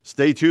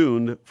Stay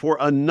tuned for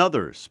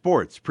another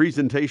sports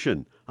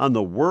presentation on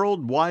the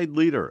worldwide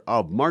leader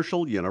of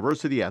Marshall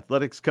University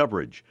athletics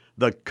coverage,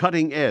 the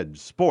Cutting Edge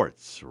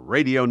Sports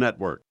Radio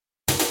Network.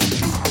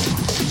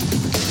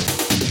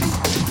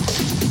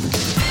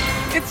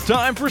 It's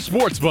time for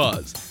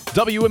SportsBuzz,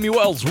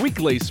 WMUL's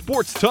weekly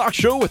sports talk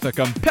show with a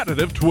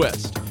competitive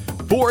twist.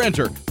 4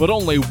 enter, but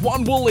only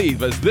 1 will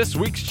leave as this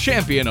week's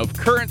champion of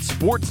current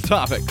sports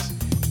topics.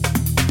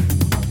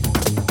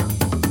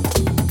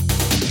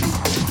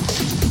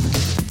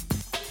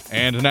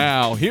 And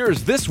now,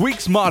 here's this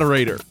week's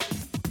moderator.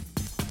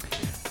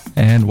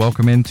 And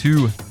welcome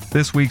into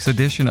this week's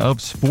edition of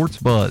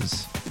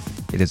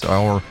SportsBuzz. It is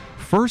our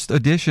first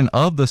edition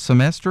of the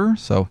semester,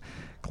 so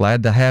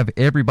glad to have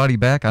everybody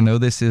back. I know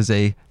this is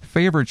a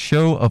favorite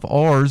show of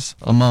ours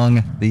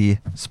among the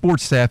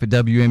sports staff at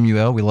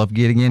WMUL. We love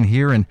getting in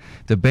here and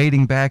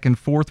debating back and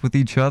forth with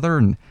each other.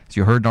 And as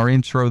you heard in our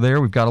intro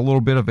there, we've got a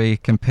little bit of a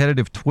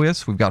competitive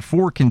twist. We've got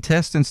 4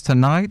 contestants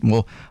tonight, and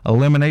we'll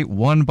eliminate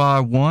one by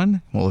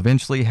one. We'll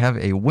eventually have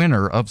a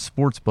winner of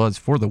SportsBuzz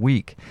for the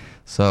week.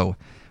 So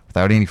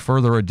without any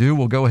further ado,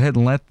 we'll go ahead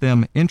and let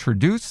them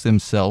introduce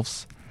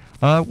themselves.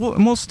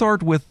 We'll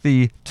start with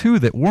the 2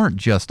 that weren't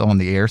just on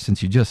the air,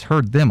 since you just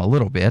heard them a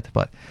little bit,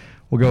 but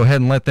we'll go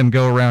ahead and let them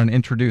go around and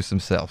introduce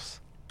themselves.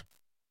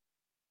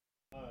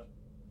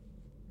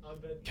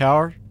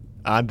 Cower.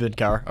 I'm Ben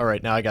Cower. All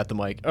right, now I got the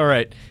mic. All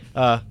right,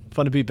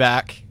 fun to be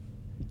back.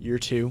 Year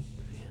 2.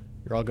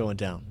 You're all going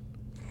down.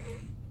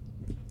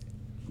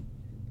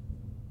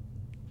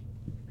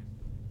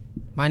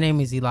 My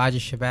name is Elijah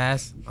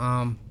Shabazz.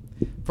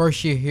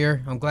 First year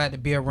here. I'm glad to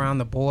be around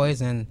the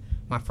boys and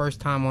my first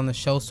time on the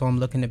show, so I'm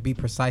looking to be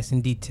precise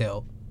and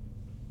detailed.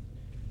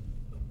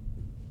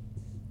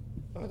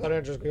 I thought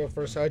Andrew was going to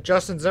go first.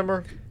 Justin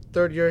Zimmer,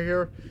 3rd year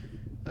here.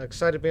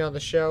 Excited to be on the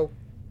show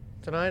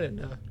tonight,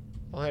 and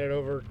I'll hand it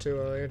over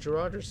to Andrew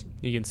Rogers.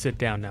 You can sit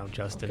down now,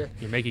 Justin. Okay.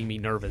 You're making me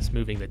nervous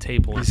moving the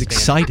table. He's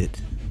excited.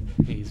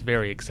 He's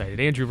very excited.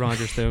 Andrew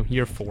Rogers, though,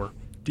 year 4.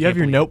 Do you have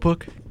your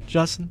notebook,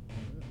 Justin?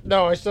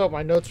 No, I still have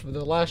my notes from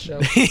the last show.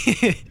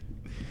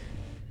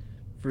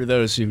 For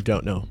those who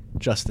don't know,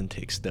 Justin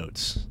takes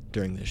notes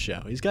during this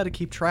show. He's got to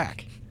keep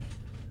track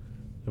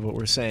of what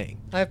we're saying.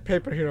 I have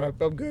paper here.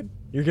 I'm good.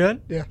 You're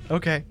good? Yeah.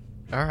 Okay.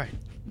 All right.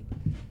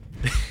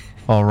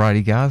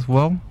 Alrighty, guys.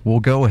 Well, we'll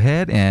go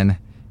ahead and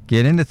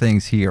get into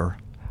things here.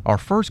 Our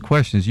first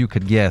question, as you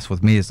could guess,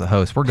 with me as the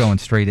host, we're going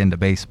straight into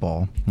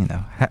baseball. You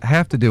know,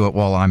 have to do it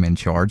while I'm in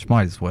charge.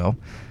 Might as well.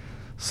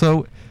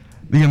 So,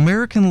 the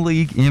American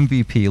League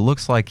MVP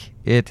looks like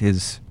it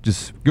is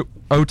just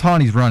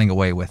Ohtani's running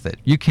away with it.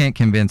 You can't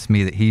convince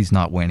me that he's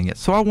not winning it.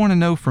 So I want to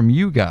know from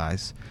you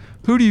guys,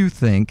 who do you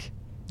think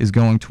is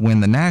going to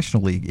win the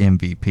National League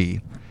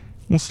MVP?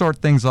 We'll start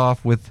things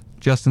off with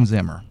Justin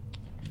Zimmer.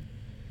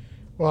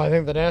 Well, I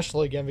think the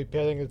National League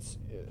MVP,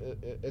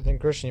 I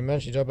think Christian, you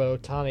mentioned, you talk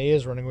about Ohtani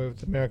is running away with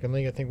the American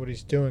League. I think what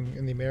he's doing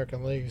in the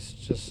American League is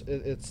just,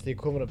 it's the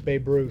equivalent of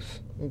Babe Ruth.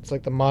 It's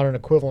like the modern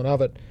equivalent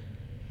of it.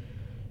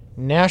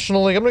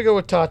 National League, I'm going to go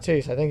with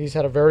Tatis. I think he's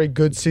had a very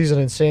good season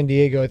in San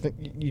Diego. I think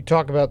you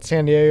talk about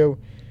San Diego,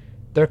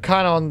 they're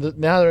kind of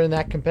now they're in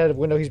that competitive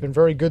window. He's been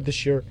very good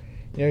this year.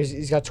 You know,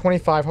 he's got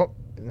 25. No,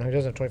 he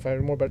doesn't have 25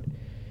 anymore, but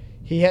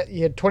he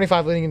had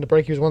 25 leading into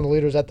break. He was one of the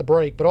leaders at the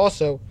break. But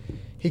also,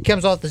 he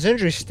comes off this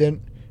injury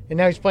stint, and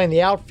now he's playing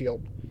the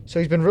outfield. So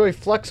he's been really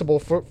flexible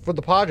for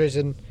the Padres,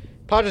 and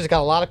Padres have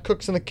got a lot of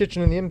cooks in the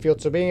kitchen in the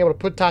infield. So being able to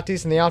put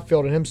Tatis in the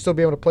outfield and him still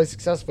being able to play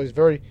successfully is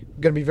going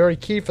to be very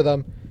key for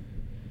them.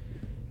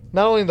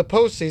 Not only in the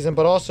postseason,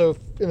 but also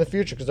in the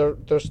future,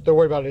 because they're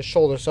worried about his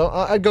shoulder. So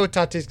I'd go with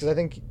Tatis, because I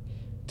think,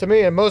 to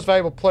me, a most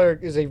valuable player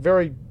is a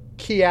very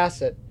key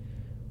asset.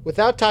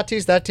 Without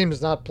Tatis, that team does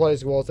not play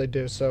as well as they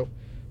do. So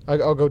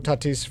I'll go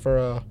Tatis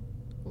for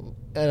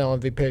NL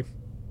MVP.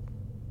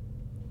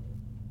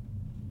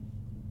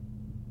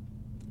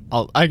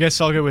 I guess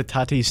I'll go with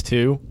Tatis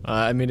too.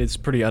 I mean, it's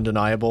pretty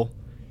undeniable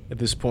at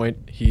this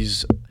point. He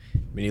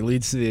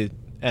leads the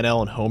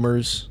NL in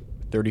homers,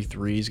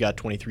 33. He's got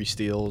 23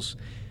 steals.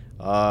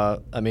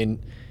 I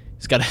mean,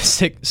 he's got a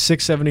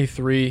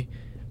 673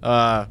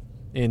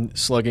 in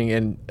slugging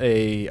and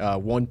a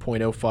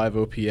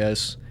 1.05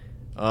 OPS.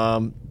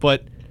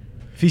 But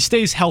if he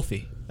stays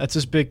healthy, that's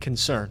his big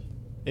concern.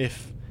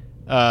 If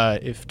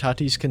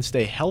Tatis can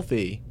stay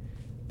healthy,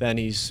 then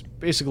he's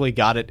basically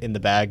got it in the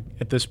bag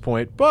at this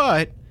point.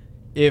 But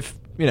if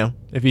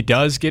he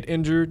does get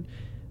injured,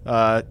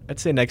 I'd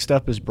say next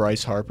up is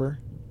Bryce Harper.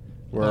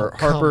 Where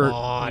Harper, come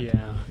on.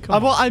 Yeah.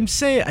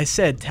 I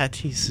said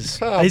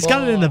Tatis he's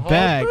got it in the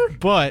bag, Harper?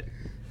 but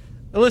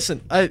listen,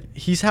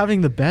 he's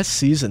having the best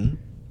season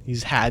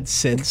he's had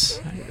since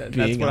That's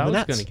being what I on the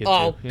was going Nets. to get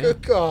Oh, to. Yeah.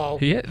 good call.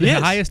 He had the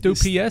Yes. highest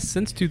OPS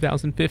since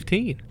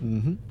 2015.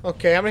 Mm-hmm.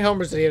 Okay, how many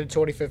homers did he have in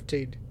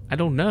 2015? I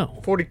don't know.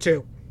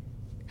 42.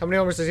 How many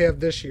homers does he have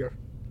this year?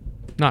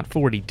 Not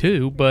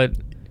 42, but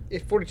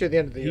 42 at the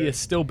end of the he year. has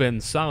still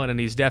been solid,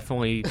 and he's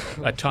definitely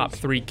a top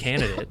 3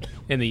 candidate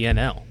in the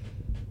NL.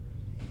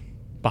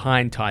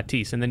 behind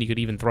Tatis, and then you could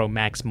even throw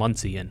Max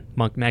Muncy in.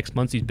 Max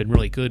Muncy's been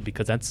really good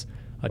because that's a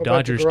What about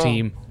Dodgers DeGrom?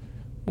 team.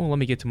 Well, let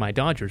me get to my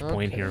Dodgers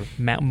point here.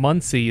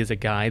 Muncy is a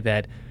guy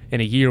that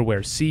in a year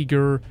where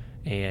Seager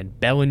and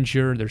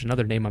Bellinger, there's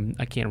another name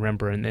I can't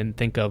remember and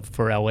think of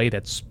for LA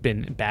that's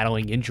been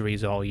battling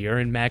injuries all year,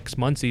 and Max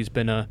Muncy's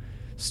been a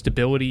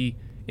stability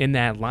in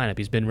that lineup.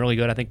 He's been really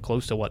good. I think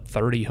close to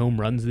 30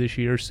 home runs this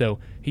year, so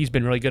he's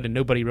been really good, and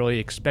nobody really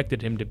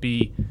expected him to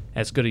be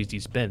as good as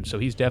he's been. So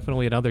he's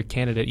definitely another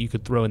candidate you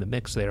could throw in the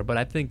mix there. But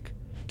I think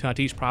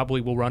Tatis probably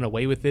will run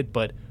away with it,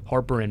 but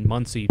Harper and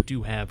Muncy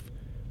do have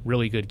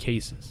really good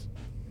cases.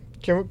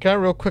 Can I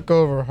real quick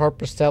go over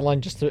Harper's stat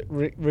line just to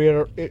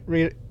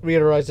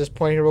reiterate this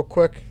point here real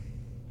quick?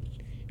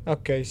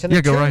 Okay, so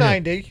Yeah, go right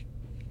 290,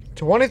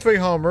 23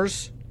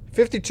 homers,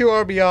 52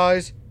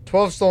 RBIs,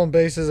 12 stolen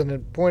bases, and a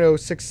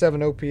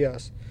 .067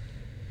 OPS.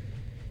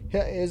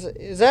 Yeah,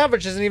 his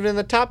average isn't even in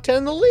the top 10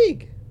 in the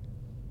league.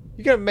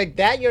 You gonna make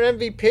that your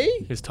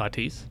MVP? Is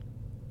Tatis?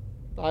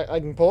 I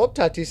can pull up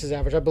Tatis's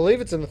average. I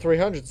believe it's in the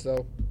 300s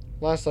though.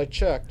 Last I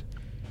checked,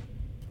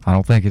 I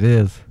don't think it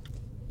is.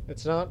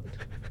 it's not.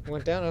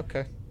 Went down.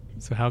 Okay,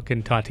 So how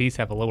can Tatis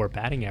have a lower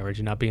batting average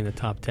and not be in the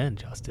top 10,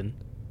 Justin?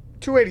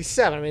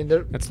 287. I mean,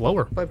 they're That's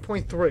lower. by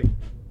 .3.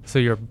 So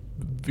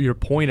your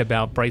point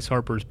about Bryce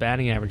Harper's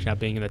batting average not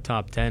being in the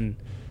top 10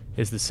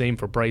 is the same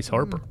for Bryce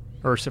Harper,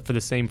 or for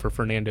the same for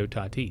Fernando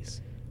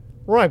Tatis.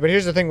 Right, but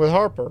here's the thing with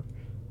Harper.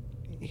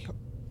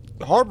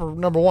 Harper,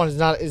 number one,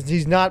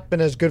 he's not been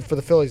as good for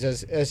the Phillies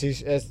as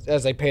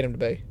they paid him to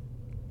be.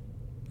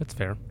 That's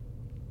fair.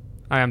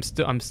 I'm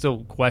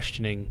still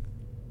questioning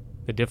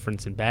the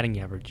difference in batting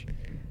average.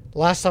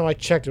 Last time I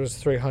checked, it was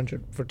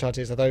 300 for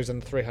Tatis. I thought he was in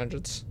the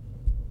 300s.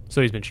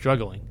 So he's been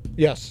struggling.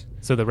 Yes.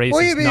 So the race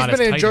Well, is not as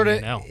tight injured.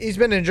 in the NL. He's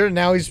been injured.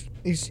 Now he's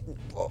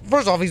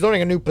first off, he's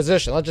learning a new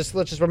position. Let's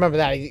just remember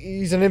that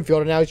he's an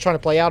infielder now. He's trying to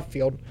play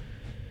outfield.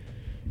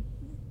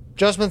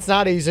 Adjustment's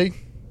not easy.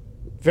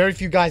 Very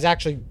few guys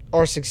actually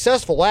are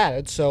successful at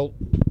it. So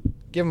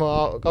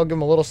I'll give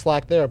him a little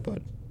slack there,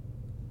 but.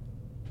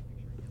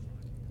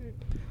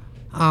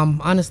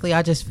 Honestly,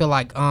 I just feel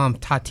like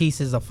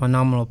Tatis is a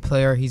phenomenal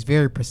player. He's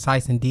very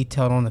precise and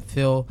detailed on the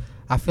field.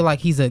 I feel like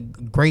he's a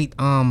great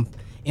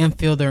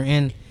infielder,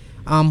 and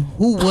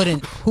who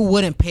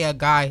wouldn't pay a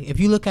guy? If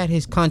you look at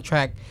his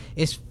contract,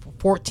 it's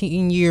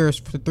 14 years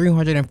for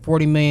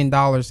 $340 million.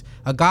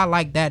 A guy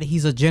like that,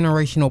 he's a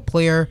generational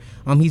player.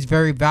 He's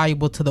very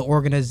valuable to the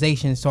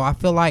organization. So I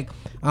feel like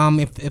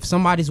if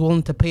somebody's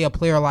willing to pay a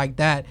player like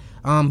that,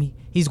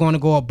 he's going to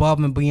go above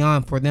and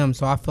beyond for them.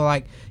 So I feel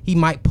like he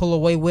might pull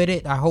away with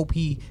it. I hope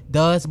he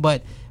does,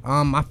 but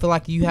I feel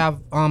like you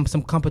have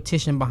some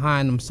competition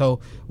behind him. So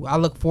I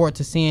look forward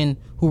to seeing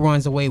who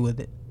runs away with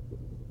it.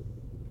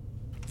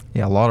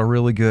 Yeah, a lot of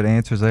really good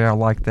answers there. I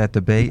like that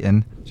debate,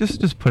 and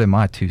just put in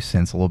my 2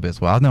 cents a little bit as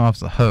well. I know I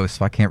was the host,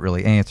 so I can't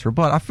really answer,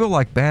 but I feel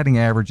like batting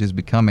average is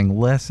becoming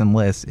less and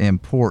less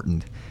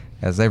important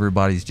as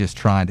everybody's just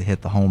trying to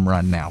hit the home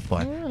run now.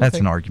 But that's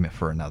an argument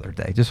for another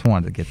day. Just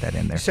wanted to get that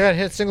in there. You said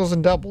hit singles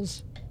and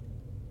doubles.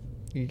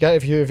 You got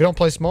if you don't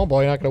play small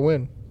ball, you're not going to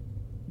win.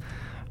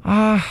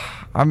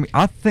 I mean,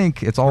 I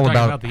think it's all We're talking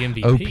about about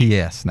the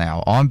MVP. OPS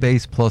now, on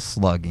base plus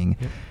slugging.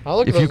 Yep. I'll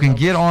look at If you those can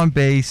numbers. get on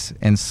base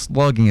and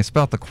slugging, it's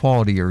about the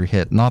quality of your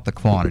hit, not the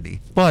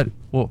quantity. But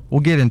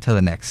we'll get into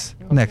the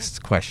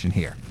next question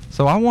here.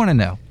 So I want to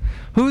know,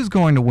 who's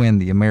going to win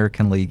the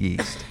American League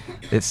East?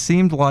 It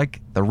seemed like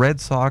the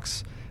Red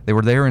Sox, they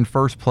were there in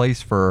first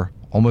place for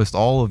almost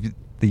all of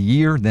the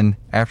year. Then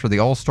after the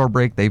All-Star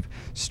break, they've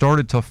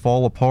started to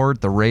fall apart.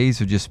 The Rays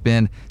have just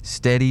been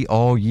steady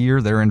all year.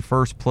 They're in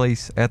first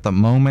place at the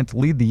moment,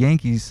 lead the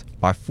Yankees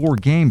by 4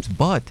 games,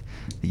 but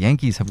the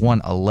Yankees have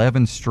won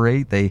 11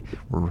 straight. They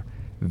were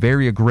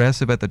very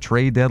aggressive at the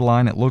trade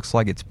deadline. It looks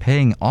like it's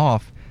paying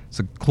off. It's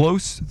a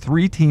close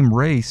 3-team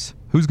race.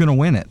 Who's going to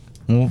win it?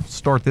 We'll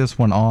start this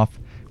one off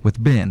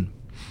with Ben.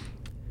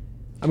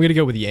 I'm going to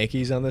go with the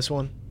Yankees on this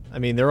one. I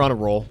mean, they're on a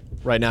roll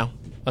right now,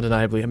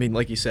 undeniably. I mean,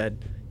 like you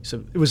said,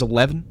 so it was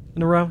 11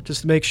 in a row,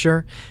 just to make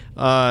sure.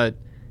 I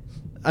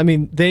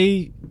mean,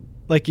 they,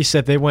 like you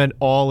said, they went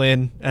all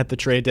in at the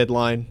trade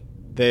deadline.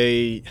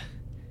 I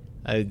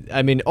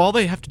mean, all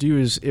they have to do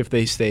is if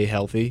they stay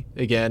healthy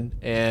again,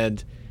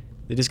 and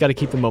they just got to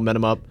keep the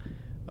momentum up.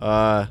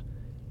 But,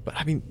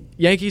 I mean,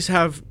 Yankees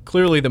have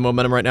clearly the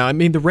momentum right now. I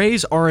mean, the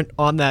Rays aren't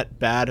on that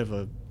bad of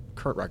a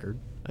current record.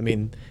 I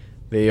mean,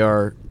 they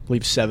are, I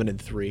believe,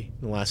 7-3 in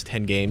the last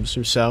 10 games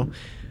or so,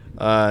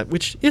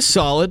 which is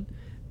solid.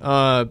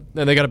 And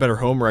they got a better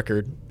home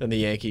record than the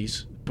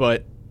Yankees.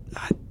 But,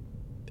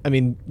 I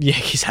mean, the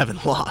Yankees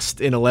haven't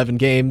lost in 11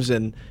 games,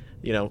 and,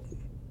 you know,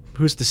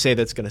 who's to say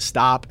that's going to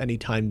stop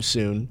anytime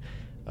soon?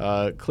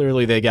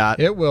 Clearly they got...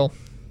 It will.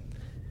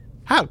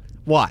 How?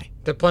 Why?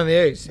 They're playing the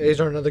A's.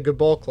 A's are another good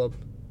ball club.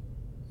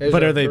 A's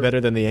But are they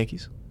better than the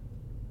Yankees?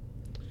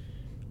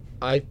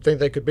 I think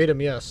they could beat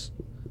them, yes.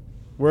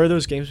 Where are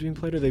those games being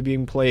played? Are they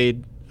being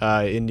played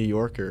in New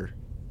York or?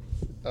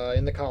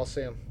 In the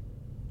Coliseum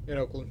in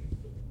Oakland.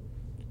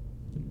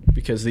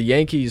 Because the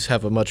Yankees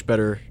have a much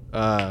better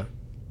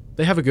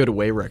They have a good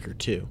away record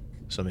too.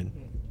 So I mean,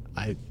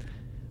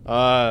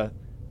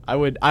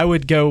 I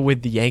would go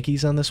with the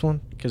Yankees on this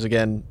one because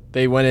again,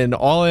 they went in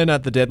all in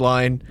at the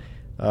deadline.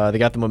 They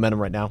got the momentum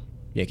right now.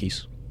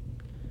 Yankees.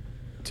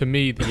 To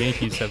me, the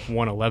Yankees have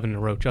won 11 in a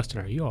row.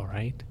 Justin, are you all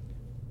right?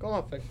 Go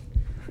on, Vic.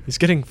 He's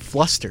getting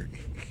flustered.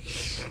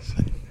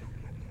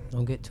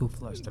 Don't get too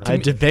flustered. I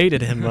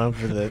debated him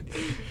over the.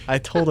 I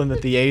told him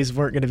that the A's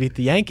weren't going to beat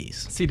the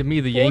Yankees. See, to me,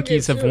 the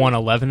Yankees have won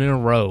 11 in a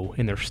row,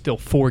 and they're still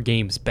 4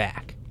 games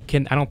back.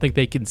 I don't think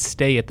they can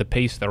stay at the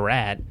pace they're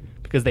at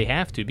because they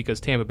have to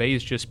because Tampa Bay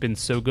has just been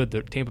so good.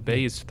 Tampa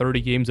Bay is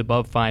 30 games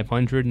above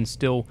 500 and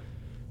still,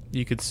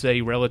 you could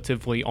say,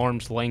 relatively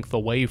arm's length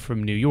away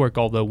from New York,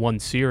 although one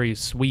series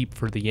sweep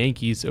for the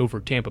Yankees over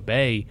Tampa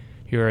Bay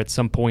here at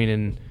some point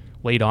in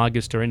late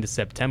August or into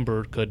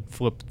September could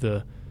flip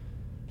the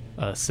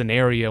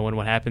scenario and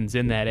what happens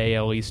in that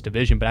AL East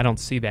division, but I don't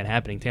see that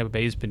happening. Tampa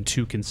Bay has been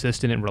too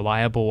consistent and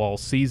reliable all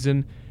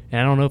season, and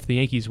I don't know if the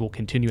Yankees will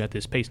continue at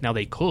this pace. Now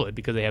they could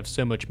because they have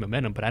so much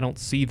momentum, but I don't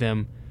see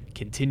them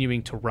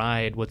continuing to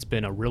ride what's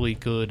been a really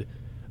good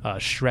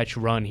stretch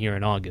run here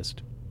in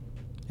August.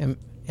 And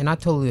I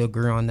totally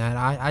agree on that.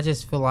 I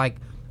just feel like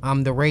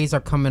the Rays are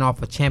coming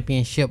off a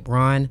championship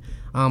run,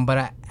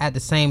 but at the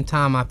same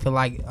time, I feel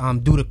like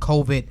due to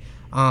COVID,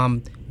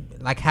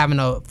 like having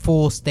a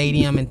full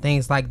stadium and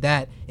things like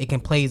that, it can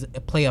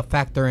play a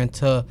factor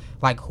into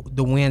like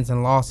the wins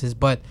and losses.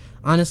 But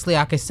honestly,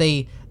 I could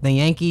say the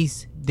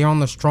Yankees, they're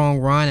on a strong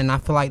run, and I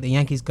feel like the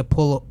Yankees could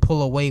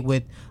pull away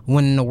with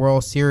winning the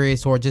World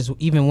Series or just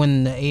even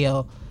winning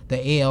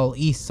the AL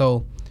East.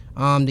 So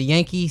the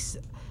Yankees,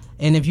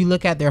 and if you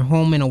look at their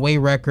home and away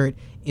record,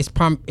 it's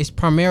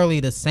primarily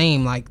the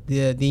same. Like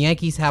the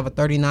Yankees have a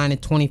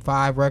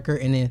 39-25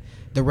 record, and then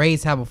the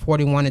Rays have a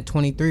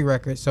 41-23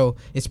 record, so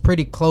it's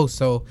pretty close.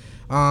 So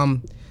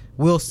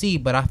we'll see,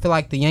 but I feel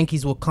like the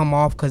Yankees will come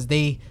off because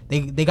they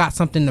got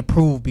something to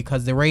prove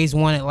because the Rays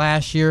won it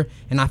last year,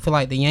 and I feel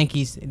like the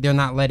Yankees, they're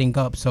not letting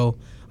up. So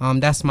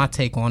that's my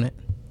take on it.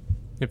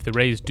 If the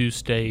Rays do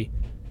stay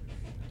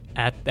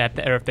or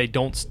if they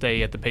don't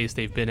stay at the pace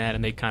they've been at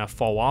and they kind of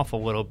fall off a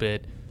little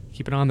bit,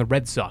 keep an eye on the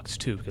Red Sox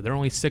too because they're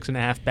only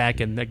 6.5 back,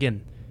 and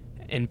again,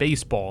 in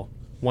baseball,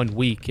 1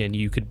 week and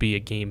you could be a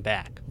game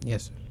back.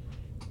 Yes, sir.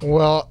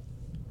 Well,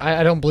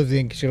 I don't believe the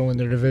Yankees are going to win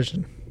their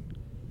division.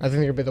 I think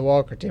they're going to be the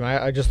wildcard team.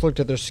 I just looked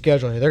at their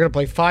schedule here. They're going to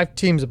play 5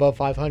 teams above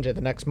 500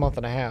 the next month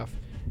and a half.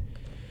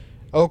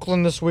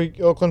 Oakland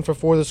for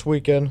 4 this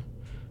weekend.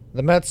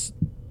 The Mets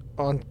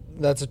on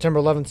that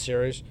September 11th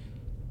series.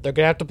 They're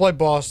going to have to play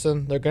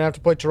Boston. They're going to have to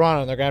play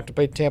Toronto. And they're going to have to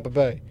play Tampa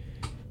Bay.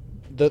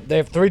 They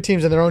have 3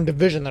 teams in their own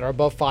division that are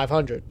above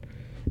 500.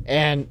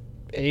 And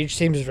each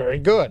team is very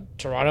good.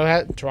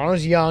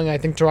 Toronto's young. I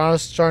think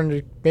Toronto's starting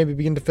to maybe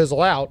begin to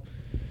fizzle out.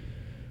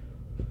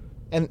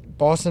 And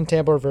Boston and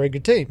Tampa are very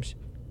good teams.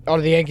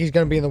 Are the Yankees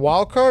going to be in the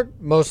wild card?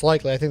 Most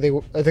likely. I think they're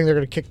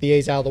going to kick the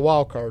A's out of the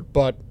wild card.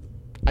 But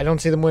I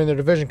don't see them winning their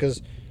division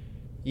because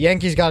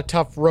Yankees got a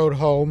tough road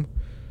home.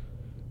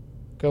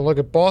 Going to look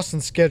at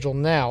Boston's schedule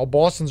now.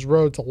 Boston's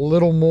road's a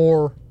little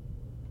more.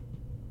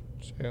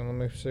 Let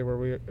me see where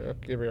we are.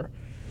 Here we are.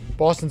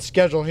 Boston's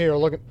schedule here.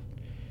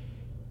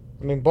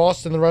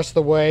 Boston the rest of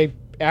the way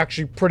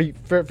actually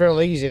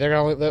fairly easy. They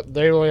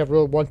only have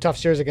really one tough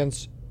series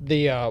against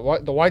the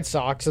White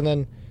Sox, and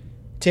then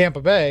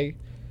Tampa Bay.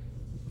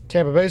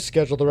 Tampa Bay's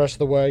schedule the rest of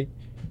the way,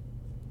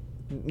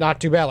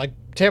 not too bad. Like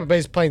Tampa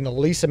Bay's playing the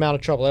least amount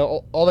of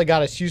trouble. All they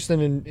got is Houston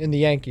and the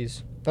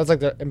Yankees. That's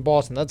like in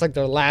Boston. That's like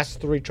their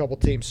last 3 trouble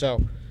teams. So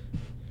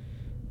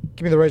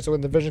give me the Rays to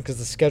win the division because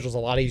the schedule's a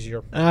lot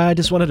easier. I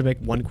just wanted to make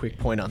one quick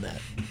point on that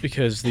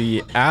because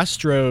the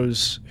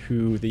Astros,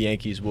 who the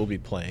Yankees will be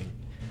playing,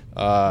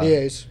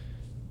 the A's,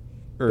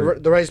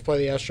 the Rays play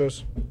the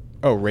Astros.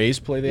 Oh, Rays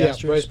play the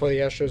Astros? Yeah, Rays play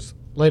the Astros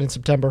late in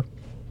September.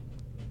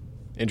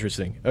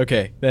 Interesting.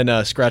 Okay,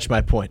 then scratch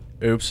my point.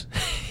 Oops.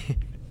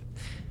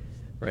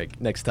 Right,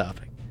 next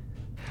topic.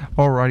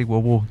 Alrighty,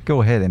 well, we'll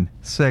go ahead and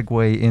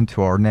segue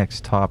into our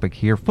next topic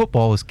here.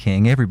 Football is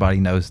king. Everybody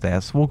knows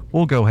that. So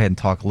we'll go ahead and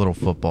talk a little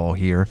football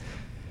here.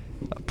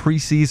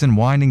 Preseason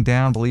winding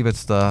down. I believe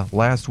it's the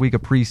last week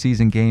of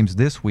preseason games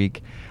this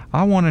week.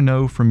 I want to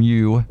know from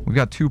you, we've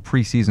got 2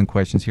 preseason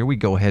questions here. We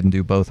go ahead and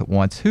do both at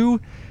once.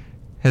 Who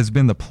has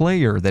been the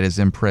player that has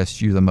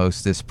impressed you the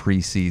most this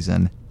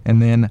preseason? And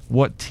then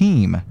what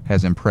team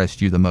has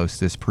impressed you the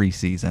most this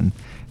preseason?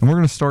 And we're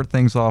going to start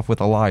things off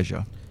with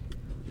Elijah.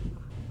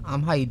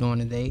 How you doing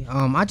today?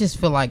 I just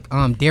feel like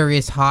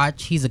Darius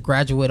Hodge, he's a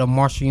graduate of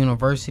Marshall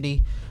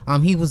University.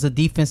 He was a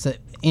defensive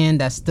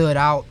end that stood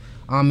out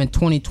in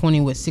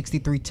 2020 with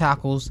 63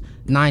 tackles,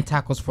 9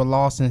 tackles for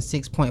loss, and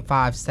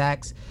 6.5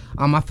 sacks.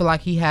 I feel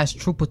like he has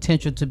true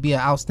potential to be an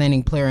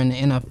outstanding player in the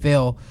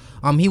NFL.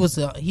 He was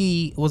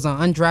an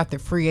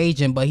undrafted free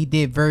agent, but he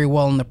did very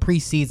well in the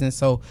preseason.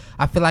 So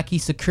I feel like he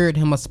secured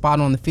him a spot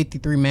on the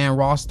 53-man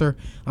roster,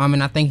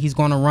 and I think he's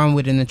going to run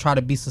with it and try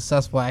to be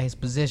successful at his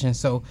position.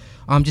 So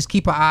just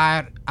keep an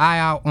eye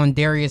out on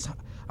Darius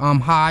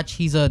Hodge.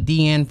 He's a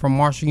DN from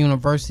Marshall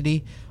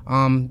University.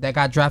 that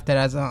got drafted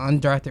as an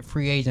undrafted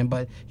free agent,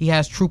 but he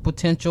has true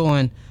potential,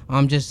 and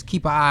just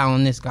keep an eye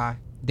on this guy,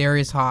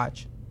 Darius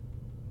Hodge.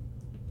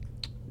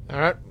 All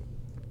right.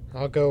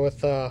 I'll go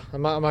with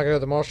I'm not going to go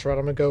the Marshall route.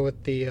 I'm going to go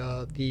with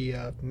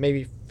the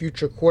maybe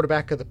future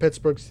quarterback of the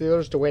Pittsburgh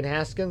Steelers, Dwayne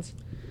Haskins.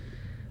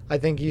 I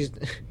think he's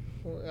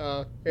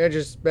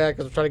Andrew's back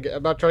because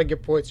I'm not trying to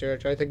get points here.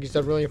 I think he's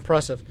done really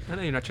impressive. I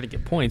know you're not trying to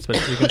get points, but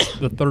it's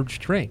against the third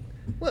string.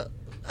 Well,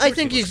 I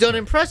think he's done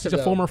impressive. He's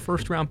a though. former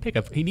first-round pick.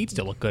 He needs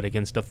to look good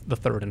against the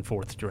third and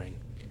fourth string.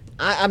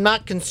 I'm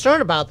not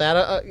concerned about that.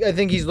 I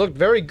think he's looked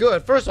very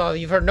good. First off,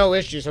 you've heard no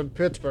issues from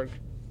Pittsburgh.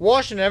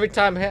 Washington, every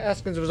time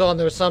Haskins was on,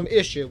 there was some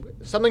issue.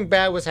 Something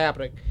bad was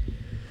happening.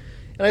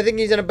 And I think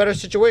he's in a better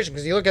situation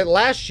because you look at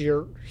last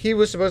year, he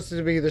was supposed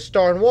to be the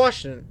star in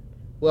Washington.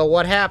 Well,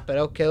 what happened?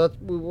 Okay,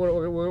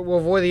 we'll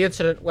avoid the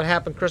incident, what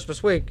happened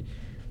Christmas week.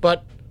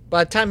 But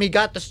by the time he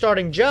got the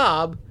starting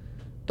job,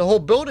 the whole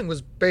building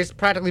was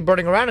practically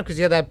burning around him because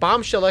you had that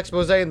bombshell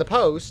expose in the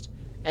Post,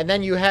 and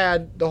then you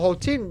had the whole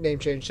team name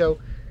change. So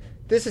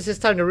this is his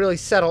time to really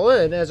settle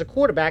in as a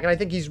quarterback, and I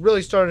think he's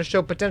really starting to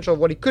show potential of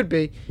what he could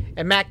be.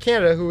 And Matt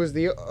Canada, who was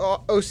the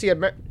OC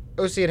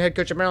and head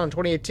coach of Maryland in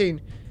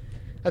 2018,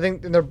 I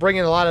think they're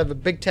bringing a lot of the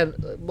Big Ten,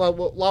 a lot of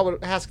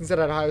what Haskins did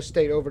at Ohio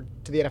State over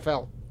to the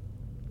NFL.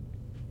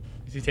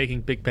 Is he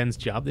taking Big Ben's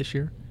job this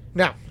year?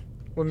 No.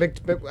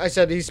 I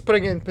said he's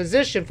putting in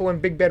position for when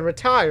Big Ben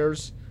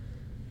retires.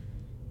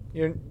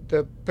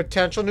 The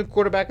potential new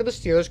quarterback of the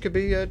Steelers could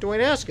be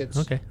Dwayne Haskins.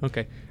 Okay.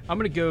 I'm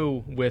going to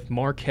go with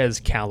Marquez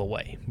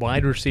Callaway,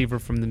 wide receiver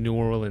from the New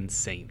Orleans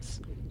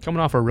Saints. Coming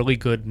off a really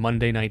good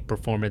Monday night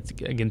performance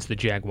against the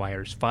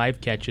Jaguars.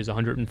 5 catches,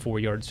 104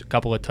 yards, a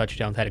couple of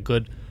touchdowns. Had a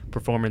good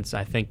performance,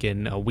 I think,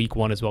 in week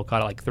 1 as well.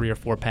 Caught like 3 or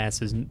 4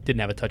 passes. Didn't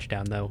have a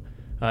touchdown, though,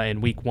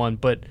 in week 1.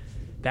 But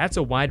that's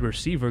a wide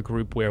receiver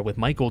group where with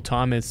Michael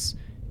Thomas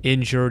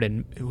injured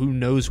and who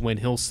knows when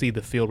he'll see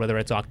the field, whether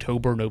it's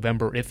October,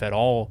 November, if at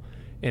all,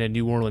 in a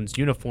New Orleans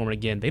uniform. And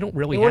again, they don't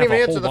really have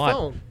a whole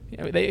lot.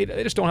 They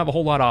just don't have a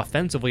whole lot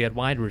offensively at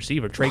wide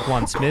receiver.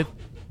 Traquan Smith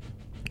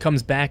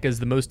comes back as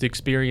the most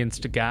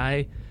experienced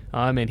guy,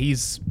 and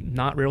he's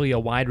not really a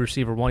wide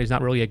receiver one. He's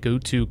not really a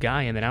go-to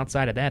guy. And then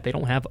outside of that, they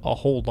don't have a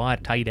whole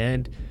lot. Tight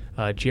end,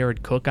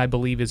 Jared Cook, I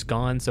believe, is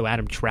gone. So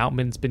Adam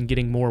Troutman's been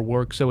getting more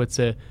work. So it's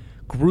a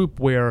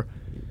group where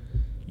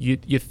you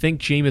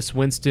think Jameis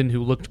Winston,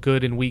 who looked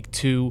good in week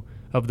 2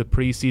 of the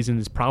preseason,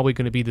 is probably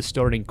going to be the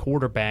starting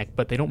quarterback,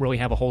 but they don't really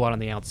have a whole lot on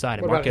the outside.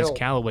 And Marquez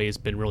Callaway has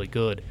been really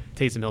good.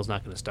 Taysom Hill's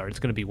not going to start. It's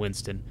going to be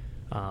Winston.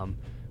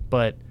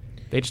 But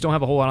they just don't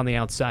have a whole lot on the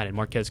outside, and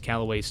Marquez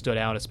Callaway stood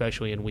out,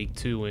 especially in week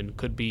 2, and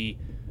could be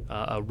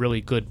a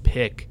really good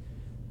pick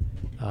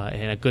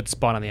and a good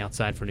spot on the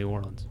outside for New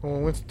Orleans. Well,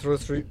 when Winston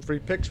throws 3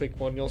 picks week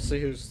 1, you'll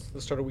see who's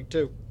the starter week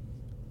 2.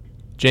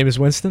 Jameis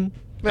Winston?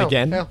 No,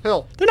 again?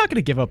 Hill. They're not going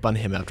to give up on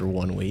him after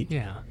 1 week.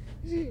 Yeah.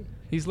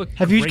 He's looked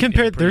Have you great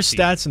compared in their preseason.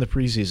 stats in the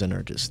preseason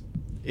are just,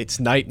 it's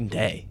night and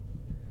day.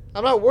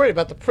 I'm not worried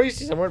about the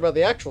preseason. I'm worried about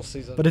the actual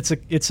season. But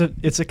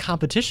it's a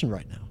competition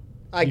right now.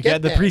 I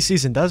get that. The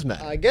preseason does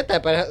matter. I get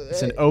that, but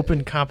It's an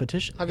open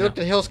competition. have you looked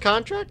at Hill's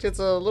contract? It's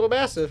a little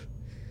massive.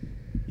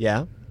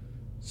 Yeah.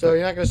 So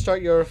you're not going to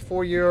start your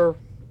 4-year, I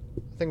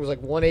think it was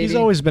like 180. He's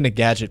always been a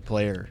gadget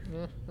player.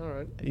 All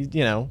right. You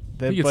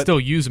You can still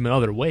use him in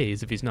other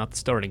ways if he's not the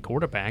starting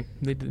quarterback.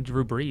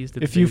 Drew Brees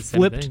did if the you same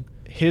flipped thing.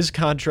 his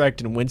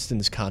contract and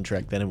Winston's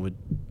contract, then it would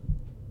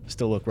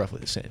still look roughly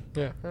the same.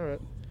 Yeah, all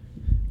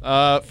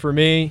right. For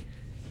me,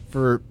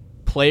 for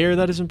player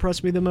that has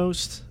impressed me the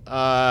most,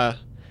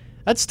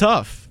 that's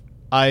tough.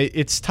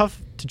 It's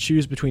tough to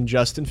choose between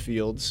Justin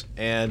Fields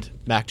and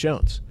Mac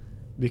Jones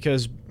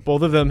because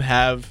both of them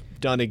have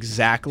done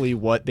exactly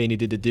what they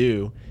needed to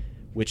do,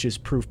 which is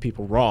prove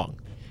people wrong.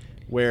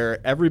 Where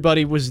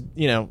everybody was,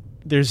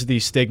 there's the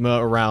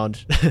stigma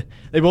around.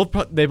 they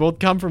both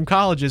come from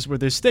colleges where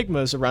there's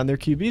stigmas around their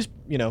QBs,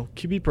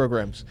 QB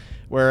programs,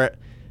 where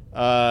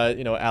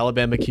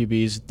Alabama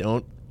QBs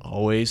don't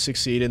always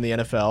succeed in the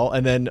NFL,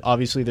 and then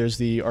obviously there's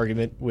the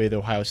argument with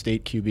Ohio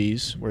State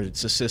QBs where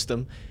it's a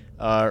system,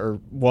 or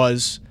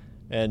was,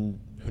 and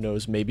who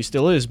knows, maybe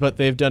still is, but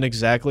they've done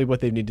exactly what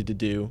they needed to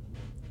do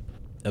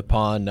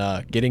upon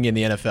getting in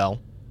the NFL.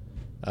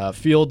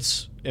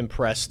 Fields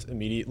impressed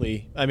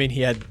immediately. I mean,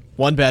 he had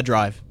one bad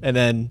drive and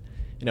then,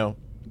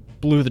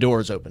 blew the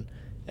doors open.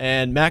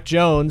 And Mac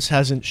Jones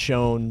hasn't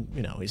shown,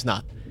 he's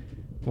not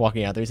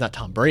walking out there. He's not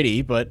Tom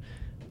Brady, but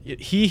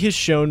he has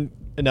shown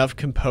enough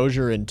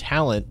composure and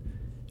talent.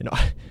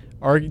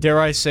 Dare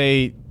I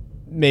say,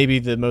 maybe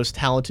the most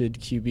talented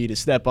QB to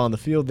step on the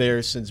field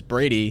there since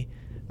Brady,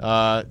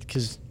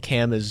 because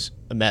Cam is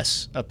a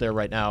mess up there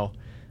right now.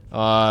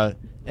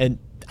 And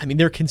I mean,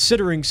 they're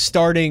considering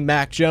starting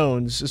Mac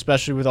Jones,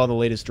 especially with all the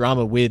latest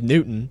drama with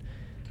Newton.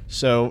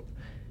 So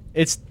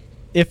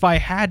if I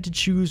had to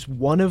choose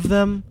one of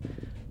them,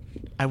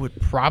 I would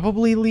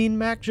probably lean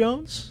Mac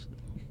Jones.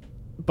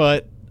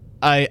 But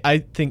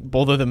I think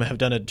both of them have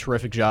done a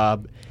terrific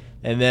job.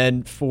 And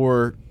then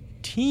for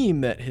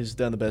team that has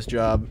done the best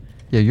job,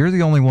 Yeah, you're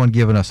the only one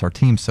giving us our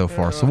team so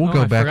far, so we'll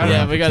go back around.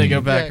 Yeah, we got to go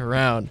team. back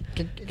around.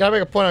 Got to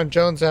make a point on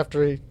Jones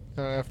after he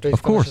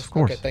Of course.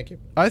 Okay, thank you.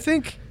 I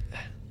think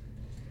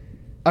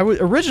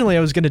originally I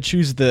was going to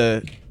choose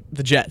the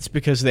Jets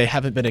because they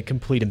haven't been a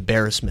complete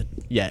embarrassment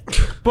yet.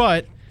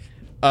 But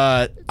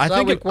I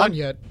think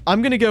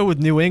I'm going to go with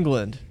New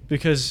England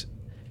because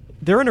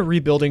they're in a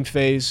rebuilding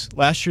phase.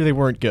 Last year they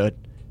weren't good,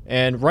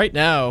 and right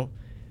now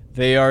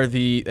they have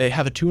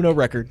a 2-0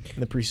 record in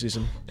the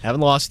preseason.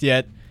 Haven't lost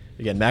yet.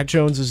 Again, Mac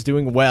Jones is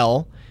doing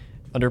well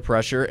under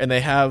pressure, and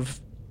they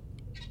have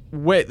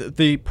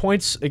the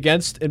points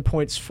against and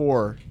points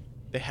for.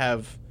 They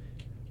have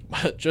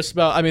just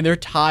about. I mean, they're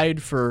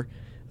tied for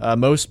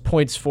most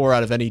points for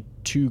out of any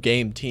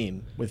 2-game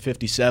team with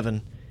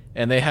 57,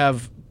 and they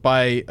have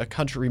by a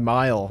country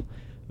mile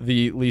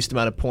the least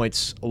amount of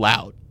points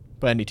allowed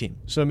by any team.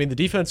 So I mean, the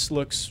defense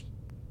looks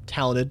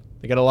talented.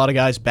 They got a lot of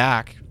guys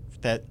back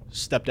that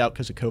stepped out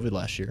because of COVID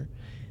last year,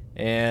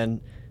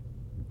 and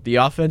the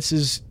offense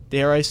is,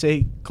 dare I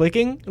say,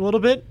 clicking a little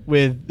bit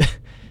with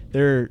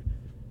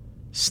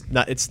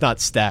it's not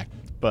stacked,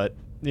 but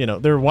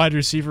their wide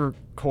receiver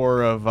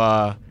core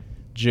of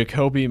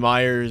Jacoby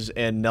Myers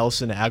and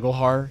Nelson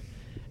Aguilar,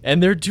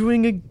 and they're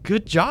doing a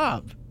good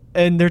job.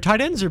 And their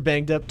tight ends are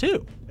banged up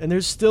too, and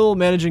they're still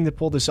managing to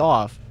pull this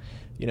off,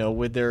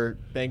 with their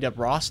banged up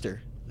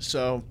roster.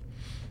 So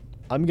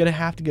I'm gonna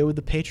have to go with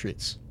the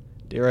Patriots.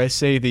 Dare I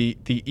say, the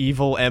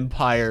evil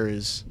empire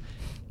is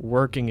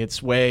working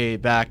its way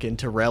back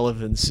into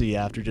relevancy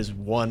after just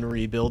one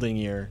rebuilding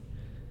year.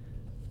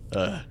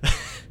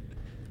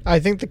 I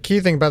think the key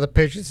thing about the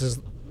Patriots is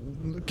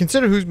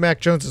consider who Mac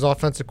Jones'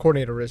 offensive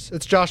coordinator is.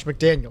 It's Josh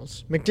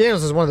McDaniels.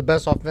 McDaniels is one of the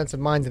best offensive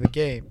minds in the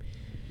game.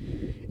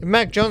 If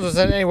Mac Jones was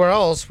anywhere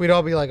else, we'd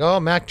all be like, "Oh,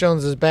 Mac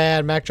Jones is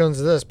bad. Mac Jones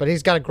is this," but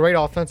he's got a great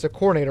offensive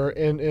coordinator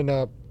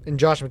in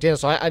Josh McDaniels.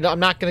 So I'm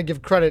not going to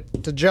give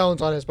credit to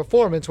Jones on his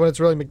performance when it's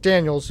really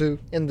McDaniels who,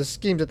 in the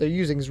schemes that they're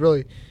using, is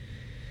really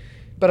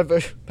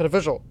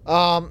beneficial.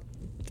 The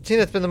team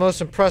that's been the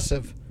most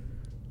impressive.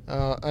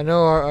 I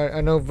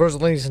know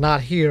Verzolini's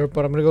not here,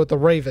 but I'm going to go with the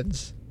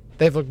Ravens.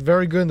 They've looked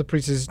very good in the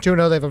preseason.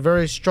 2-0. They have a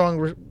very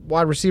strong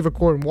wide receiver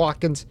core in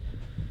Watkins.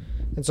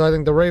 And so I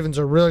think the Ravens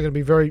are really going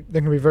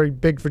to be very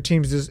big for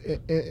teams in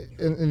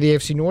the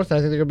AFC North. And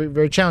I think they're going to be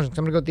very challenging. So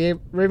I'm going to go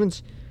with the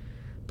Ravens.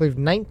 I believe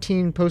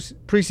 19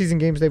 preseason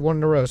games they've won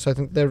in a row. So I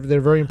think they're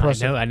very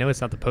impressive. I know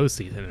it's not the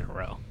postseason in a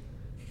row.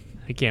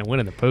 He can't win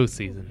in the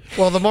postseason.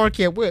 Well, Lamar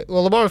can't win.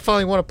 Well, Lamar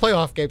finally won a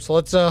playoff game, so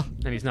let's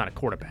And he's not a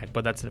quarterback,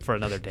 but that's for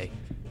another day.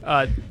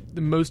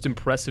 The most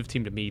impressive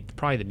team to me,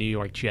 probably the New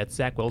York Jets.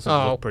 Zach Wilson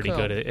looked pretty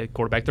good at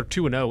quarterback. They're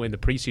 2-0 in the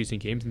preseason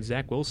games, and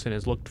Zach Wilson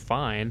has looked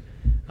fine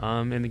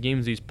in the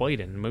games he's played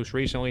in. Most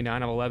recently,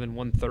 9-11,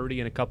 130,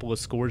 and a couple of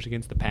scores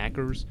against the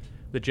Packers.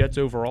 The Jets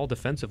overall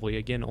defensively,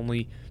 again,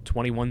 only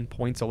 21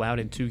 points allowed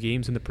in 2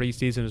 games in the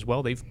preseason as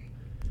well. They've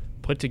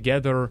put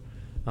together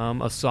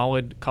a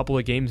solid couple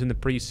of games in the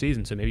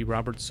preseason, so maybe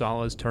Robert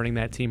Saleh is turning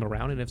that team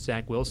around, and if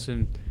Zach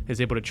Wilson is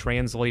able to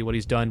translate what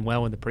he's done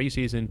well in the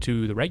preseason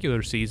to the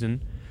regular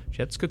season,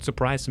 Jets could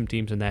surprise some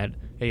teams in that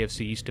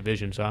AFC East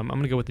division. So I'm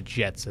going to go with the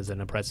Jets as an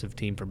impressive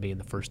team for me in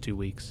the first 2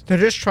 weeks. They're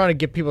just trying to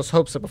get people's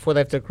hopes up before they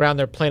have to ground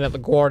their plane at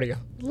LaGuardia.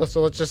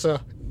 So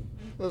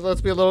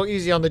let's be a little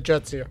easy on the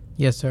Jets here.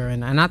 Yes, sir.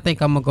 And I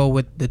think I'm going to go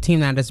with the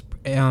team that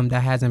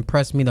has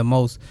impressed me the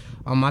most.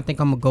 I think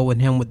I'm going to go with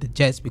him with the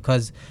Jets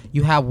because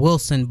you have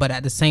Wilson, but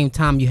at the same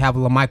time you have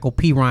LaMichael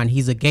Pirine.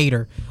 He's a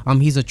Gator.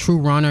 He's a true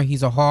runner.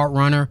 He's a hard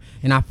runner.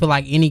 And I feel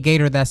like any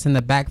Gator that's in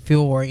the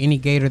backfield or any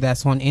Gator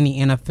that's on any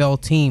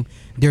NFL team,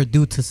 they're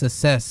due to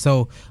success.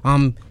 So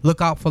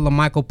look out for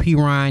LaMichael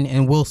Pirine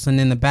and Wilson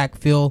in the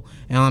backfield,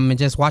 and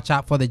just watch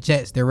out for the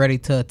Jets. They're ready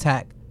to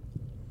attack.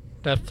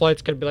 That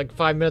flight's going to be like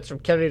 5 minutes from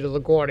Kennedy to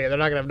LaGuardia. They're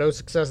not going to have no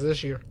success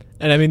this year.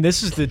 And, I mean,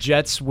 this is the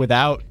Jets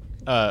without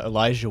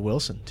Elijah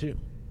Wilson, too.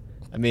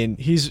 I mean,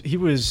 he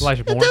was...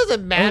 Elijah Moore. It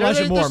doesn't matter.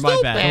 Elijah Moore, my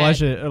so bad.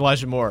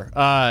 Elijah Moore.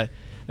 I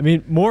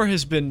mean, Moore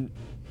has been,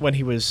 when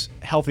he was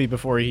healthy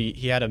before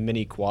he had a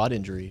mini quad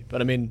injury.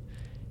 But, I mean,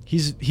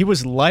 he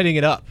was lighting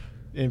it up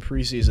in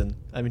preseason.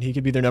 I mean, he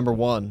could be their number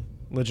one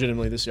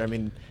legitimately this year. I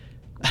mean...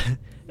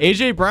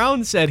 A.J.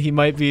 Brown said he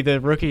might be the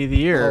Rookie of the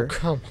Year. Oh,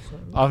 come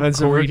on.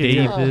 Offensive Corey Rookie.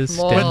 Davis,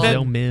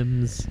 Denzel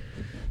Mims.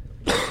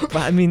 But,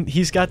 I mean,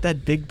 he's got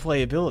that big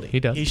playability. He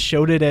does. He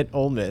showed it at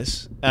Ole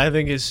Miss. And I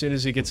think as soon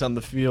as he gets on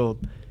the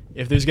field,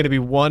 if there's going to be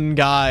one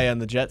guy on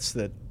the Jets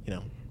that,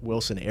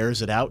 Wilson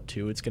airs it out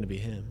to, it's going to be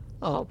him.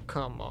 Oh,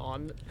 come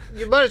on.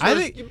 You might as well,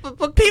 I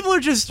think people are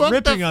just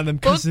ripping on them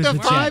because of the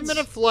Jets.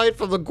 5-minute flight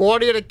from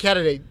LaGuardia to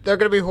Kennedy. They're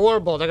going to be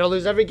horrible. They're going to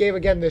lose every game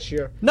again this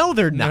year. No,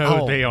 they're not.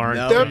 No, they aren't.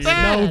 No, They're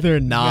bad. No, they're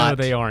not.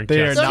 No, they aren't.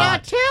 They're They're not.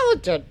 not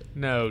talented.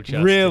 No,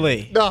 Justin.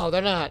 Really? No,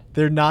 they're not.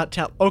 They're not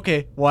talented.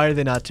 Okay, why are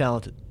they not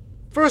talented?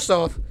 First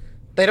off,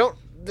 they don't...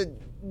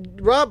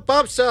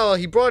 Bob Saleh,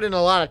 he brought in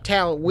a lot of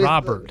talent with...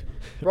 Robert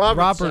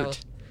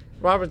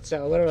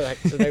Saleh, whatever that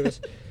his name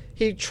is.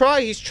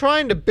 He's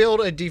trying to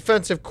build a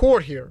defensive core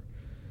here.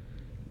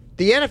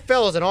 The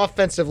NFL is an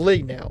offensive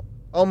league now.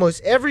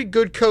 almost every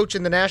good coach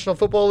in the National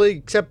Football League,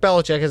 except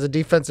Belichick, has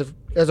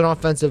an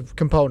offensive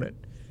component.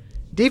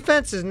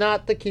 Defense is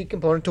not the key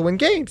component to win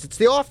games. It's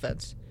the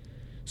offense.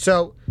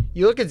 So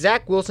you look at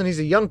Zach Wilson, he's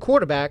a young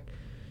quarterback.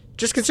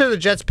 Just consider the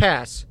Jets'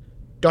 pass.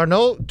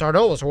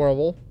 Darnold was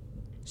horrible.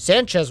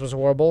 Sanchez was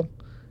horrible.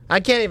 I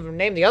can't even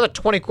name the other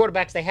 20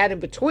 quarterbacks they had in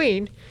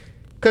between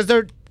because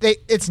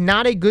it's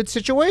not a good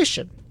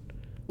situation.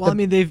 Well,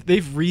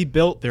 they've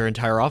rebuilt their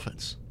entire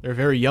offense. They're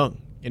very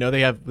young.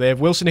 They have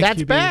Wilson at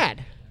That's QB.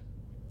 bad.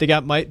 They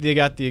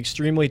got the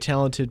extremely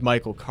talented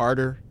Michael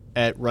Carter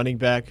at running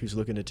back, who's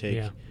looking to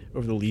take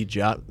over the lead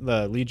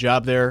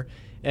job there.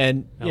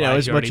 And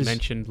as much as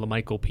mentioned,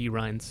 LaMichael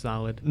Pirine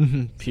solid.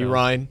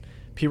 Pirine.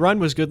 Pirine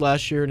was good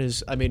last year,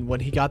 and when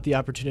he got the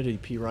opportunity,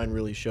 Pirine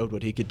really showed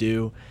what he could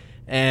do.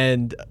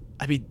 And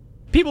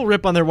people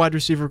rip on their wide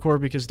receiver core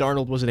because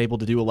Darnold wasn't able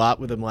to do a lot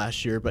with him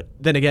last year. But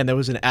then again, that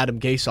was an Adam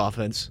Gase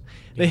offense.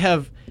 They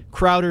have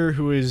Crowder,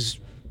 who is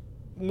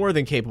more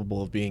than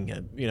capable of being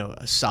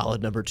a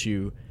solid number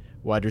 2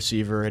 wide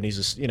receiver, and he's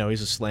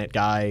a slant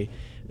guy.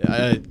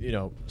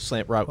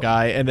 Slant route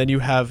guy, and then you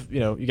have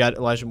you got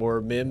Elijah Moore.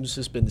 Mims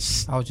has been.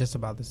 I was just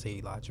about to say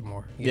Elijah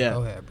Moore. Yeah,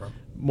 go ahead, bro.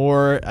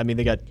 Moore.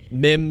 They got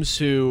Mims,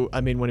 who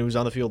when he was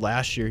on the field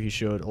last year, he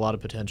showed a lot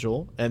of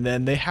potential, and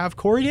then they have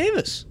Corey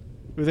Davis,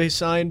 who they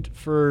signed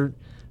for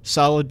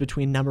solid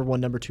between number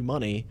 1, number 2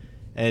 money,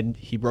 and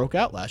he broke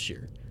out last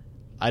year.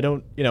 I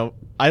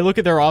look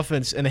at their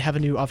offense, and they have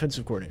a new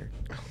offensive coordinator.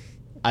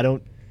 I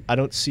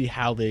don't see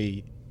how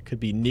they could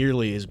be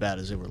nearly as bad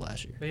as they were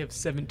last year. They have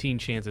 17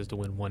 chances to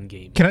win 1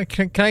 game. Can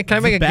I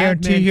make a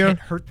guarantee here? Can't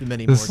hurt them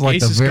anymore. This is like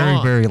Gase the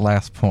gone. very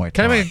last point.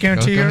 Can I make a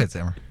guarantee Go here? ahead,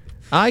 Zimmer.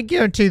 I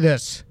guarantee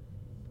this: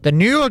 the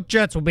New York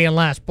Jets will be in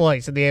last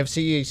place in the AFC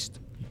East.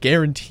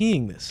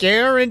 Guaranteeing this.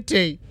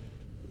 Guarantee.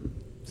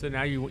 So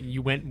now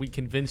we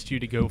convinced you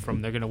to go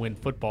from they're going to win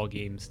football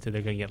games to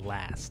they're going to get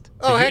last.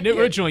 Oh, heck yeah.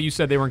 Originally you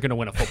said they weren't going to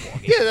win a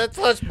football game. Yeah, that's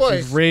last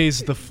place.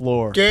 Raise the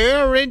floor.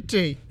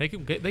 Guarantee. They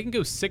can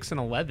go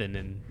 6-11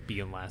 and be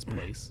in last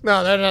place.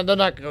 No, they're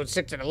not going to go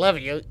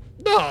 6-11.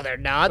 No, they're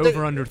not.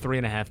 Over under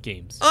 3.5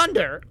 games.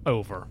 Under.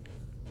 Over.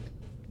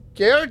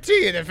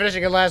 Guarantee you they're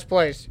finishing in last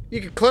place. You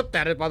can clip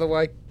that, by the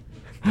way.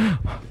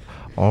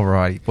 All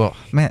righty. Well,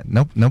 man,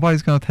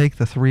 nobody's going to take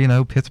the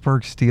 3-0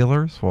 Pittsburgh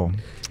Steelers. Well,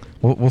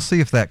 we'll see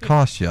if that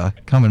costs you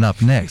coming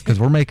up next because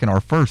we're making our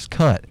first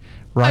cut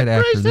right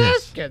after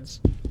this.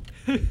 Haskins.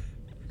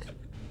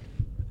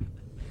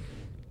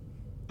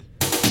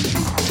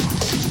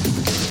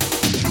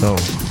 So,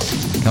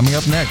 coming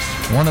up next,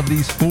 one of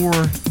these 4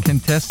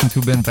 contestants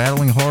who've been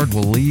battling hard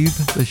will leave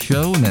the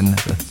show, and then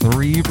the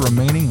 3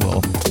 remaining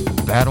will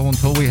battle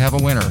until we have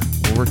a winner.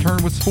 We'll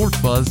return with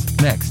Sports Buzz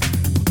next.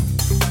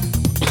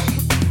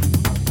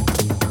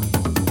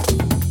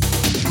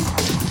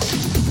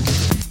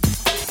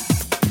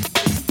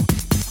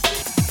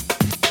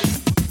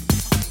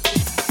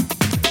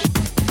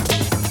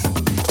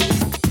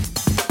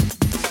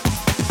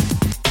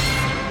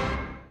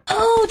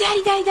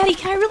 Daddy,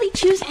 can I really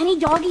choose any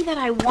doggy that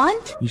I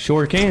want? You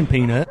sure can,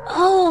 Peanut.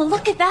 Oh,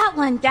 look at that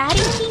one, Daddy.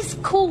 He's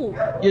cool.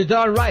 You're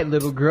darn right,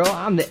 little girl.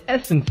 I'm the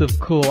essence of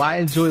cool. I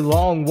enjoy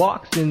long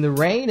walks in the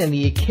rain and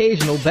the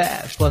occasional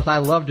bath. Plus, I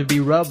love to be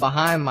rubbed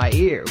behind my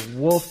ear.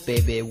 Woof,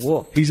 baby,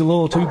 woof. He's a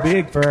little too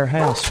big for our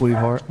house,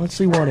 sweetheart. Let's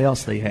see what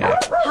else they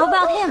have. How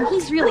about him?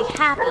 He's really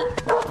happy.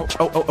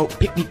 Oh,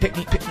 pick me.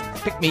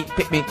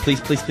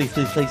 Please,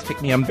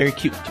 pick me. I'm very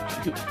cute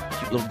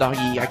little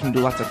doggy. I can do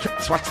lots of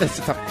tricks. Watch this.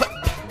 It's a flip.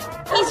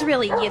 He's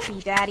really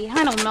yippy, Daddy.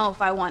 I don't know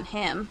if I want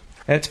him.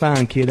 That's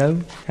fine,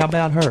 kiddo. How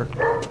about her?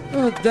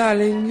 Oh,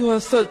 darling, you are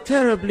so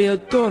terribly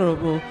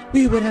adorable.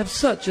 We would have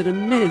such an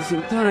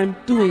amazing time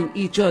doing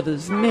each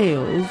other's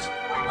nails.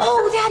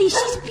 Oh, Daddy,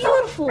 she's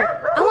beautiful.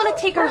 I want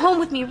to take her home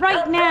with me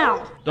right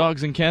now.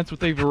 Dogs and cats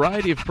with a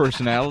variety of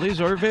personalities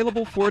are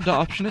available for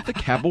adoption at the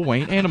Cabell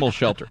Wayne Animal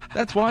Shelter.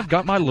 That's why I've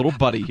got my little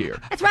buddy here.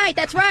 That's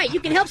right. You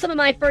can help some of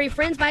my furry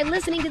friends by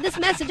listening to this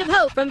message of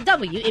hope from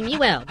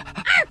WMUL.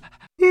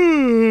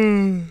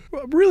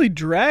 Really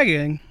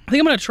dragging. I think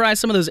I'm going to try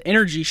some of those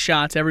energy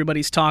shots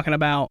everybody's talking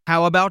about.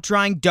 How about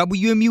trying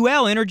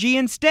WMUL Energy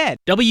instead?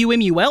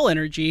 WMUL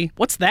Energy?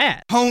 What's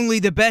that? Only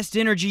the best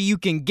energy you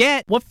can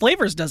get. What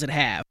flavors does it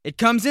have? It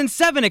comes in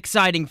 7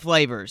 exciting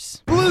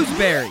flavors.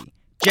 Bluesberry,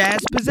 Jazz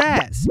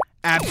Pizzazz,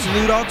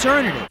 Absolute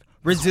Alternative,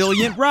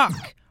 Resilient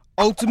Rock,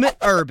 Ultimate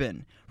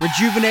Urban,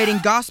 Rejuvenating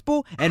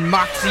Gospel, and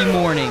Moxie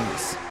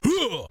Mornings.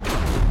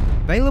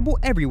 Available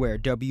everywhere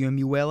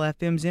WMUL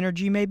FM's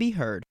energy may be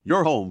heard.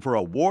 Your home for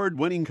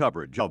award-winning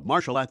coverage of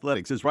Marshall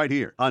Athletics is right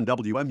here on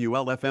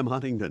WMUL FM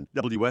Huntington,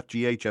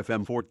 WFGH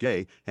FM Fort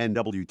Gay, and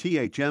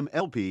WTHM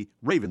LP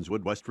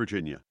Ravenswood, West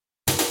Virginia.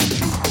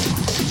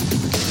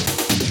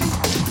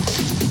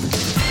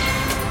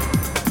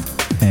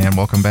 And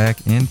welcome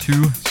back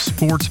into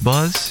Sports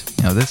Buzz.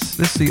 You know, this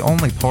is the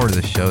only part of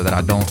the show that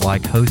I don't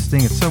like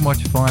hosting. It's so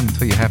much fun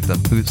until you have to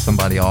boot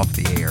somebody off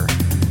the air.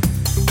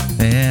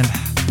 And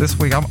this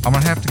week, I'm going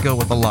to have to go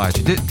with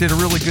Elijah. Did a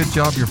really good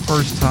job your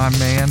first time,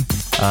 man.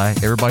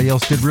 Everybody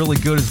else did really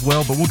good as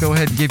well, but we'll go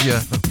ahead and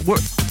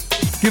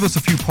give us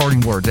a few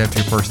parting words after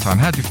your first time.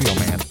 How'd you feel,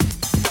 man?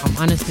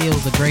 Honestly, it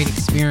was a great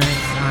experience.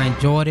 I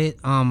enjoyed it.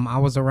 I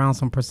was around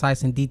some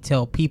precise and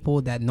detailed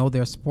people that know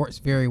their sports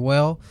very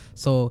well,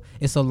 so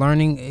it's a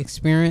learning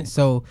experience.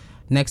 So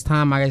next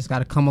time, I just got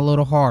to come a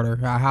little harder.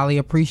 I highly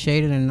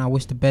appreciate it, and I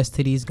wish the best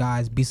to these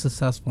guys. Be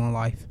successful in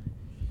life.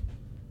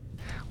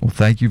 Well,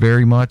 thank you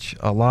very much,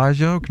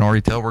 Elijah. Can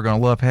already tell we're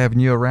going to love having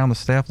you around the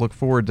staff. Look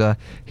forward to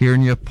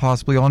hearing you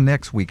possibly on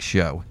next week's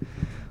show.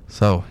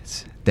 So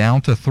it's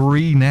down to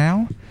 3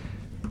 now.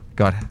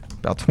 Got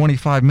about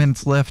 25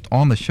 minutes left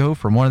on the show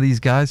for one of these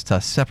guys to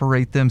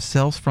separate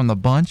themselves from the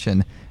bunch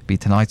and be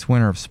tonight's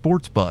winner of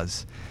Sports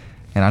Buzz.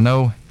 And I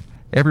know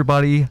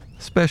everybody,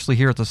 especially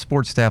here at the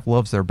sports staff,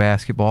 loves their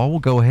basketball. We'll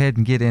go ahead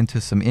and get into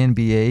some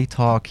NBA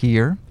talk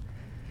here.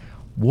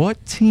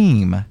 What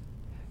team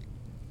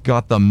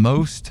got the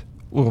most,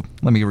 well,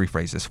 let me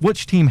rephrase this.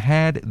 Which team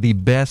had the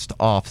best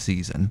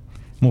offseason?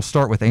 We'll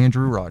start with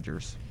Andrew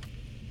Rogers.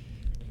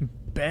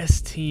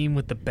 Best team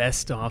with the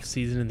best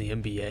offseason in the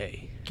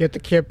NBA. Get the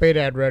campaign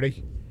ad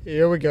ready.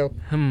 Here we go.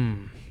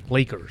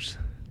 Lakers.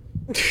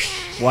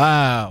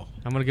 Wow.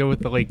 I'm going to go with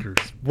the Lakers.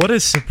 What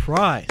a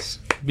surprise.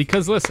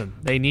 Because, listen,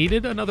 they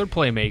needed another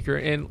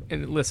playmaker.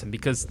 And listen,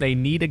 because they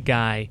need a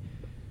guy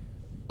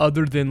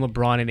other than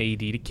LeBron and AD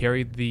to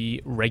carry the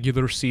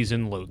regular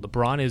season load.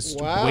 LeBron is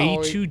way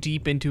too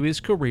deep into his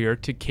career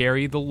to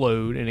carry the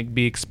load and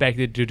be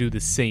expected to do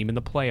the same in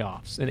the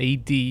playoffs. And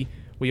AD,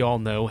 we all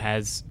know,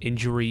 has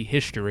injury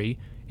history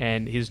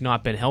and has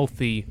not been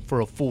healthy for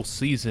a full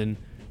season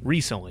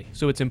recently.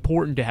 So it's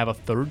important to have a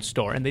third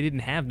star, and they didn't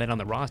have that on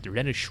the roster.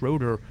 Dennis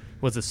Schroeder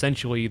was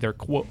essentially their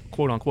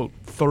quote-unquote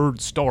third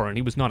star, and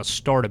he was not a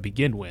star to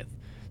begin with.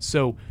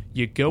 So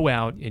you go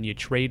out and you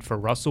trade for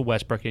Russell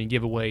Westbrook and you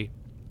give away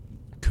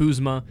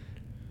Kuzma,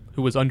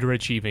 who was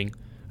underachieving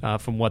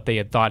from what they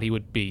had thought he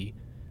would be.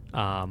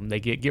 They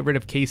get rid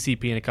of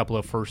KCP and a couple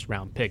of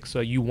first-round picks.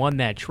 So you won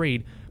that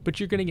trade, but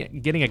you're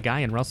getting a guy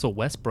in Russell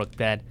Westbrook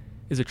that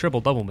is a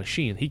triple-double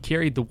machine. He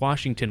carried the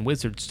Washington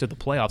Wizards to the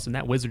playoffs, and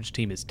that Wizards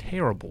team is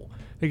terrible.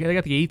 They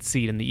got the 8th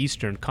seed in the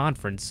Eastern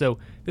Conference. So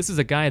this is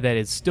a guy that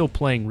is still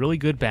playing really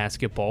good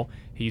basketball.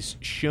 He's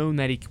shown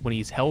that when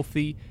he's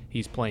healthy,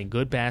 he's playing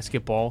good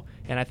basketball,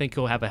 and I think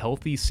he'll have a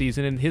healthy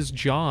season, and his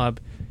job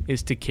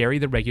is to carry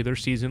the regular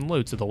season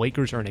load. So the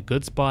Lakers are in a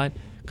good spot.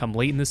 Come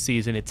late in the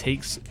season, it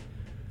takes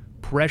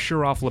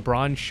pressure off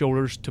LeBron's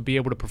shoulders to be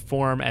able to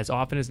perform as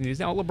often as he needs.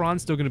 Now,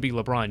 LeBron's still going to be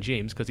LeBron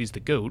James because he's the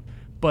GOAT,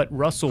 but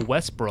Russell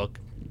Westbrook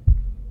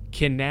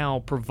can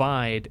now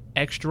provide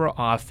extra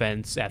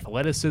offense,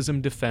 athleticism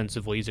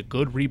defensively. He's a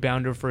good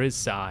rebounder for his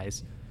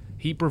size.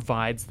 He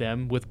provides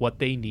them with what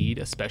they need,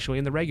 especially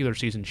in the regular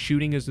season.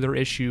 Shooting is their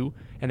issue,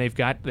 and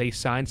they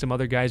signed some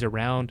other guys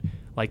around,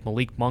 like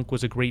Malik Monk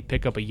was a great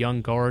pickup, a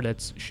young guard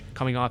that's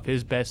coming off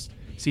his best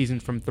season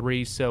from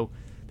 3. So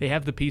they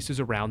have the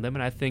pieces around them,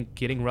 and I think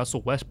getting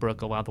Russell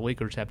Westbrook allowed the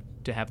Lakers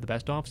to have the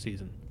best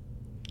offseason.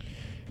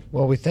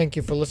 Well, we thank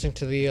you for listening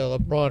to the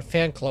LeBron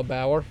Fan Club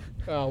Hour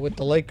with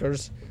the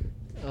Lakers.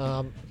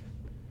 I'm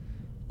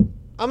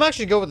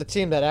actually going with the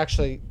team that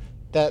actually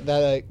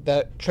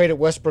that traded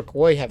Westbrook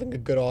away, having a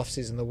good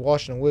offseason, the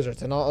Washington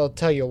Wizards. And I'll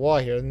tell you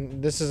why here.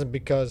 And this isn't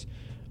because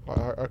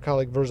our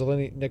colleague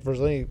Nick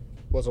Verzolini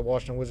was a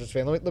Washington Wizards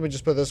fan. Let me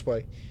just put it this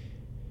way.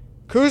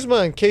 Kuzma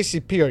and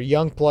KCP are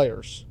young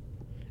players,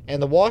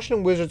 and the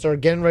Washington Wizards are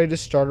getting ready to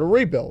start a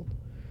rebuild.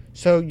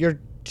 So the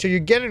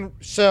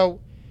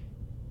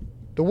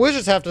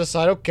Wizards have to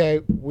decide,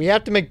 okay, we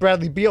have to make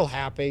Bradley Beal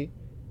happy,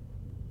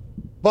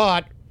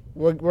 but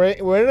we're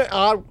in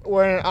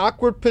an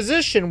awkward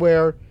position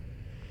where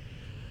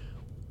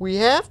we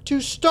have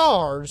 2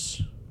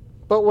 stars,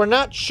 but we're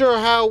not sure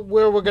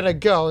where we're going to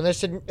go. And they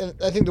said,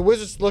 I think the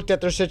Wizards looked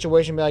at their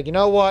situation and be like, you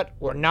know what?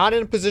 We're not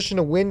in a position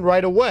to win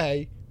right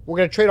away. We're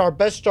going to trade our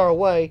best star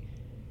away,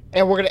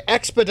 and we're going to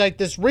expedite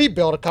this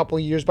rebuild a couple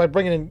of years by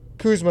bringing in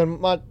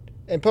Kuzma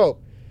and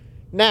Pope.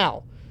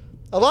 Now,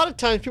 a lot of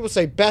times people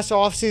say best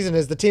offseason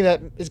is the team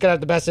that is going to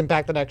have the best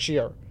impact the next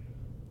year.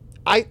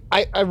 I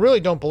really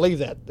don't believe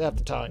that at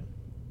the time.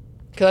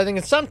 Because I think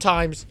that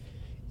sometimes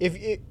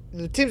the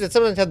teams that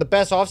sometimes have the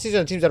best offseason are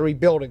the teams that are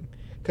rebuilding.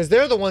 Because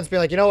they're the ones being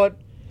like, you know what?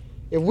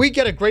 If we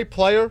get a great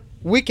player,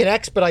 we can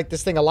expedite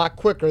this thing a lot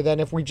quicker than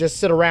if we just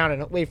sit around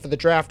and wait for the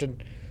draft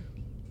and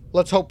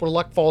let's hope where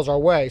luck falls our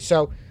way.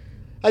 So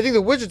I think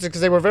the Wizards,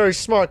 because they were very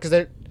smart,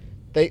 because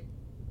they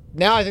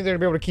now I think they're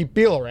going to be able to keep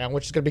Beal around,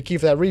 which is going to be key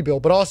for that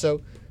rebuild. But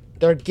also,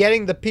 they're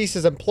getting the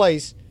pieces in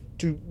place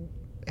to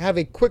have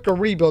a quicker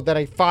rebuild than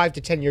a 5 to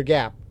 10 year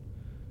gap.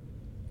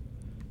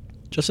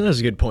 Justin has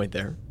a good point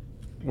there,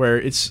 where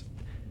it's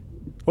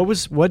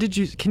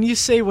can you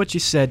say what you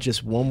said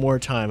just one more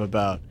time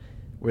about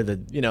where the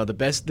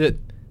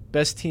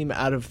best team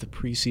out of the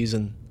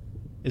preseason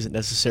isn't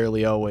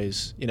necessarily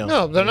always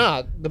No, they're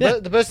not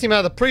the best team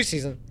out of the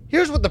preseason.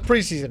 Here's what the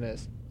preseason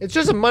is. It's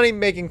just a money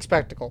making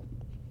spectacle.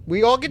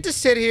 We all get to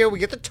sit here, we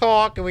get to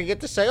talk, and we get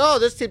to say, oh,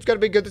 this team's going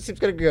to be good, this team's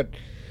going to be good.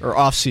 Or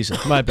off season,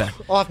 my bad.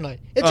 Off night.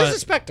 It's just a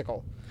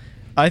spectacle.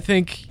 I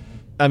think,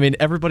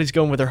 everybody's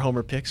going with their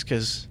homer picks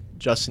because,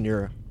 Justin,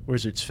 you're a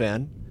Wizards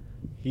fan.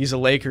 He's a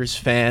Lakers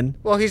fan.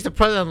 Well, he's the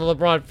president of the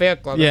LeBron fan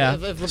club. Yeah.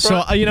 If LeBron,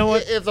 So, you know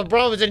what? If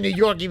LeBron was in New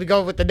York, he would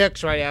go with the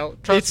Knicks right now.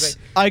 Trust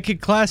me. I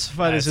could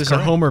classify this as a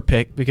homer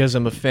pick because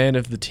I'm a fan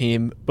of the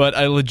team, but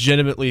I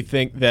legitimately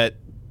think that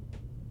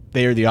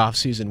they are the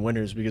off-season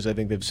winners because I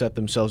think they've set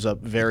themselves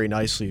up very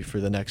nicely for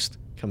the next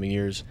coming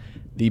years.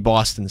 The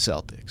Boston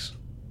Celtics.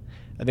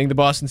 I think the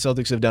Boston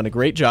Celtics have done a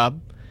great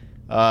job.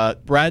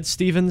 Brad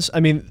Stevens,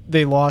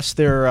 they lost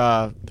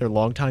their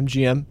longtime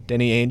GM,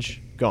 Danny Ainge,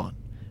 gone.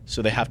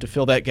 So they have to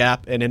fill that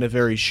gap, and in a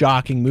very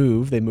shocking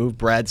move, they moved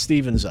Brad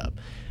Stevens up.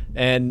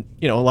 And,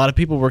 a lot of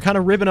people were kind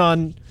of ribbing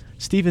on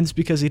Stevens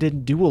because he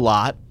didn't do a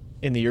lot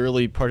in the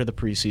early part of the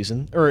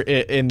preseason, or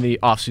in the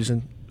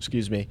offseason,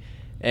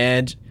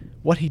 And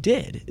what he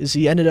did is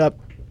he ended up,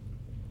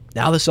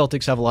 now the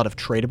Celtics have a lot of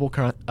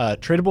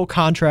tradable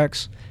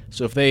contracts.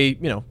 So if they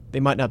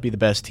might not be the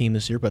best team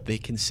this year, but they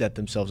can set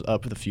themselves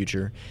up for the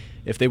future.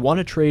 If they want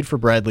to trade for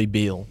Bradley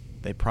Beal,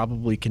 they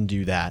probably can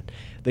do that.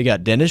 They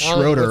got Dennis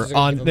Schroeder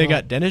on. They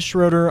got Dennis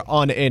Schroeder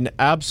on an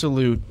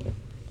absolute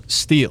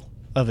steal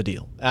of a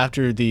deal.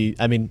 After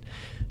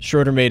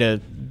Schroeder made a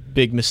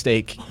big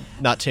mistake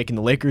not taking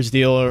the Lakers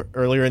deal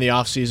earlier in the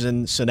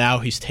offseason. So now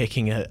he's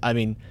taking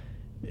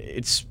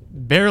it's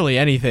barely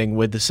anything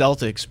with the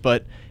Celtics,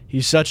 but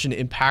he's such an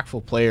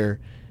impactful player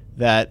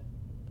that.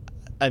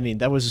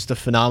 That was just a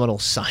phenomenal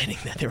signing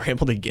that they were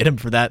able to get him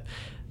for that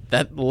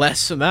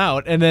less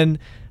amount. And then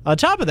on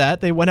top of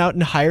that, they went out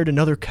and hired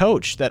another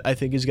coach that I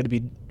think is going to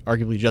be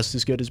arguably just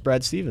as good as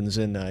Brad Stevens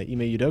and Ime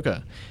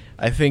Udoka.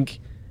 I think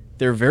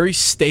they're very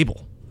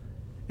stable.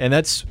 And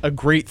that's a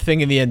great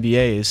thing in the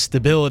NBA is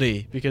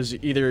stability because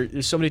either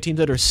there's so many teams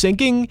that are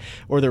sinking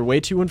or they're way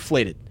too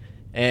inflated.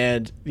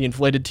 And the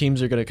inflated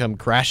teams are going to come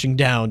crashing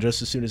down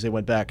just as soon as they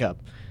went back up.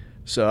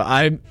 So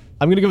I'm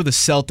going to go with the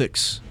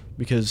Celtics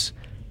because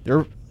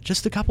they're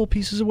just a couple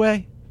pieces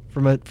away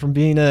from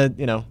being a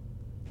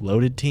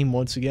loaded team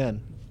once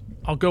again.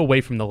 I'll go away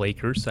from the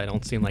Lakers. I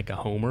don't seem like a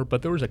homer,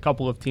 but there was a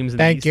couple of teams in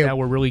the East that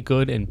were really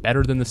good and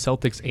better than the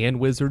Celtics and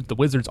Wizards. The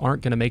Wizards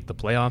aren't going to make the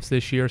playoffs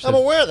this year, so I'm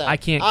aware of that. I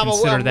can't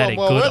consider that a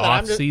good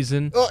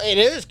offseason. Well, it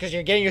is because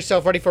you're getting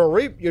yourself ready for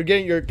you're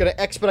going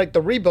to expedite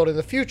the rebuild in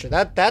the future.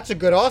 That's a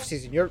good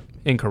offseason. You're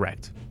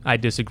incorrect. I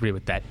disagree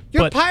with that.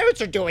 Your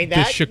Pirates are doing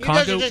that. Chicago,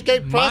 you guys are just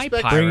getting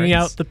prospects. Bringing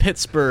out the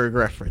Pittsburgh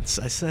reference.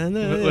 I said,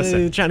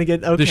 listen, trying to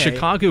get okay. The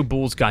Chicago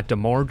Bulls got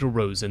DeMar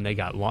DeRozan.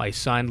 They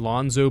signed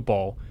Lonzo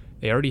Ball.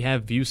 They already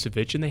have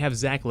Vucevic, and they have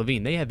Zach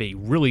LaVine. They have a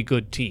really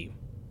good team.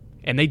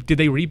 And did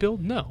they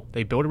rebuild? No.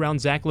 They built around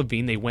Zach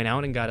LaVine. They went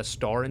out and got a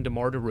star in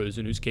DeMar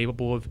DeRozan who's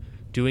capable of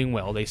doing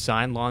well. They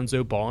signed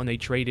Lonzo Ball, and they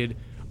traded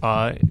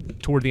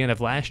toward the end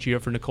of last year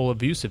for Nikola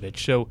Vucevic.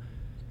 So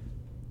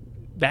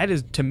that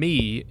is, to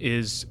me,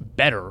 is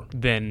better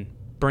than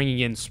bringing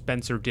in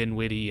Spencer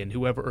Dinwiddie and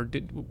whoever. Or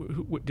did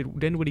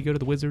Dinwiddie go to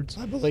the Wizards?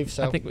 I believe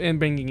so. I think, and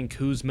bringing in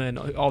Kuzma and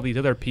all these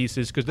other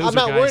pieces because those I'm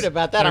not guys worried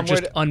about that. Are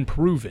just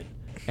unproven.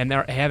 And they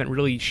haven't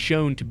really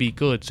shown to be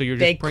good. So you're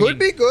just they could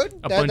be good.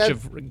 A bunch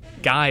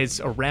of guys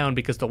around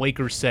because the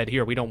Lakers said,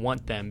 here, we don't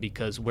want them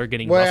because we're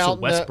getting Russell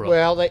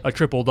Westbrook, a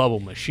triple-double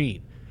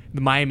machine.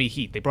 The Miami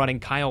Heat, they brought in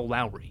Kyle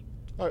Lowry.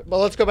 All right, well,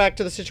 let's go back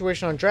to the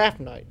situation on draft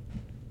night.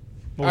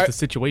 What was the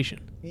situation?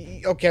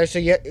 Okay, so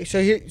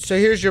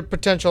here's your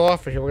potential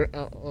offer here.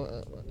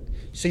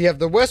 So you have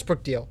the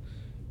Westbrook deal.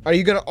 Are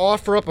you going to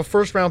offer up a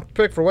first-round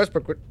pick for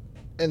Westbrook?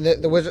 And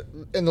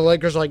the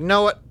Lakers are like,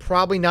 no, what?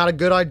 Probably not a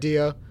good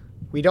idea.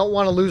 We don't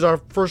want to lose our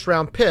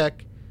first-round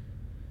pick.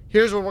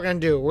 Here's what we're going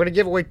to do. We're going to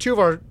give away 2 of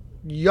our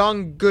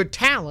young, good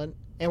talent,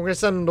 and we're going to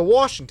send them to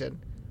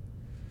Washington.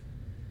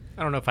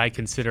 I don't know if I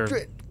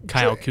consider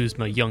Kyle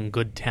Kuzma young,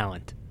 good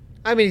talent.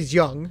 He's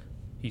young.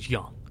 He's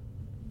young.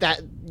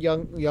 That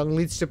young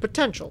leads to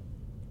potential.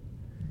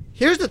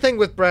 Here's the thing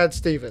with Brad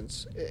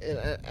Stevens,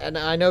 and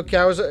I know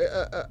Cower's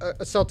a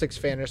Celtics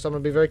fan here, so I'm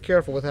going to be very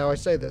careful with how I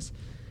say this.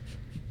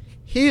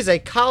 He's a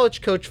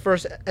college coach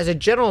first. As a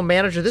general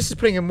manager, this is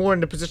putting him more in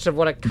the position of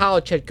what a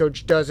college head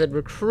coach does in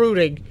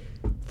recruiting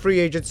free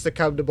agents to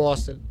come to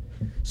Boston.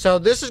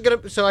 So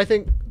I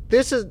think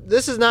this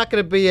is not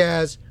gonna be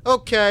as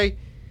okay.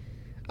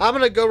 I'm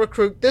gonna go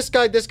recruit this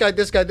guy.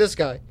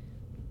 The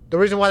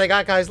reason why they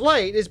got guys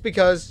late is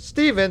because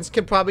Stevens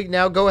can probably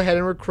now go ahead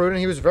and recruit, and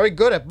he was very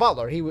good at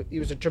Butler. He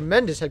was a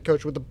tremendous head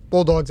coach with the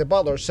Bulldogs at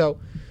Butler. So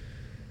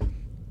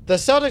the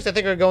Celtics, I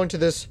think, are going to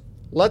this.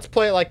 Let's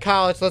play it like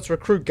college. Let's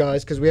recruit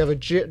guys because we have a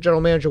general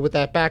manager with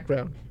that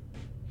background.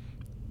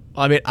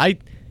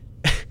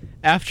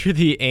 After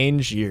the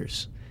Ainge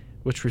years,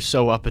 which were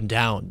so up and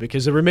down,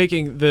 because they were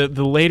making the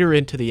later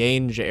into the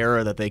Ainge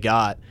era that they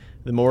got,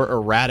 the more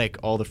erratic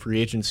all the free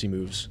agency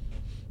moves,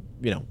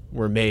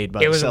 were made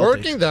by the Celtics. It was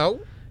working though.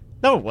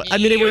 No, it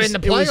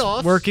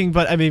was working,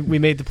 but we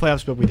made the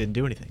playoffs, but we didn't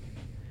do anything.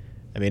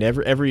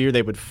 Every year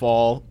they would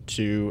fall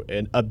to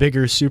a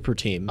bigger super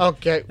team.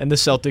 Okay. And the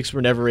Celtics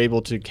were never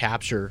able to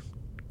capture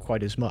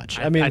quite as much.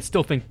 I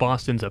still think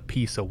Boston's a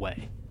piece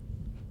away.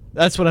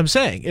 That's what I'm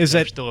saying.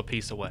 They're still a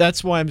piece away.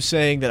 That's why I'm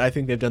saying that I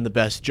think they've done the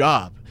best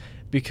job,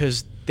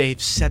 because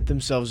they've set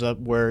themselves up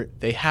where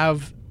they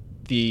have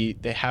the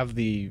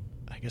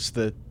I guess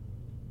the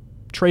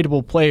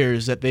tradable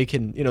players that they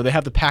can, they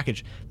have the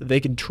package that they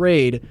can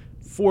trade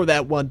for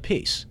that one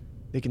piece.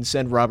 They can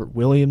send Robert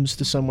Williams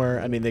to somewhere.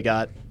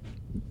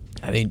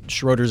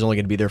 Schroeder's only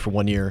going to be there for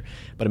 1 year,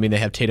 but they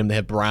have Tatum, they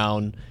have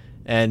Brown,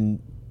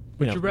 and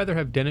Would you rather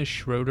have Dennis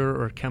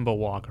Schroeder or Kemba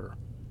Walker?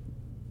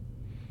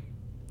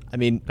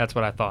 That's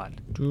what I thought.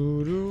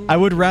 I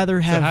would rather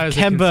have how is it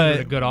Kemba. considered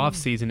a good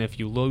offseason if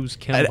you lose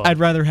Kemba? I'd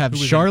rather have who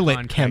was in Charlotte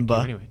contract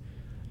Kemba. anyway.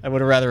 I would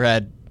have rather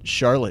had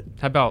Charlotte.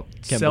 How about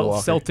Kemba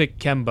Walker. Celtic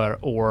Kemba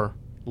or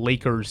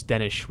Lakers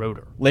Dennis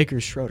Schroeder?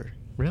 Lakers Schroeder.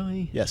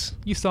 Really? Yes.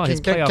 You saw his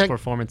playoff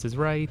performances,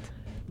 right?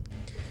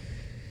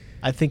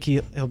 I think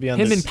he'll be on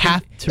Him the and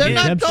path to They're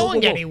not redemption.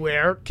 going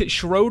anywhere.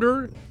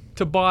 Schroeder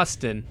to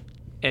Boston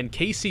and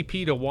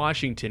KCP to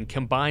Washington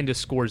combined to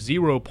score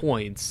 0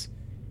 points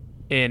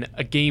in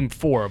a Game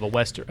 4 of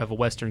a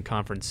Western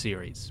Conference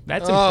series.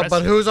 That's impressive.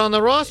 But who's on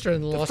the roster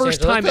in Los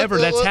First Angeles? time ever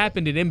that's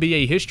happened in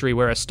NBA history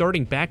where a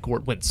starting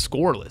backcourt went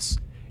scoreless.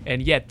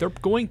 And yet they're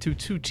going to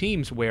two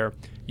teams where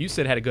you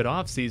said had a good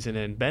offseason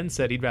and Ben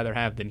said he'd rather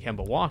have than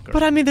Kemba Walker.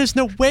 But there's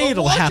no way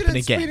it'll happen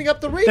again. Speeding up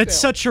the rebuild. That's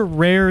such a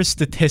rare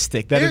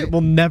statistic that it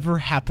will never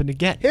happen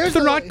again. They're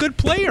not good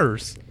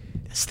players.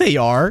 Yes, they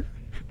are.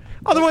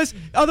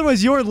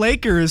 Otherwise, your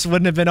Lakers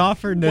wouldn't have been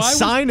offered to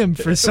sign him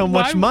for so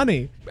much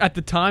money. At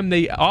the time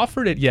they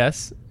offered it,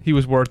 yes, he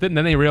was worth it. And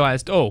then they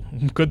realized,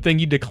 good thing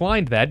he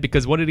declined that,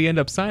 because what did he end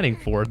up signing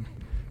for?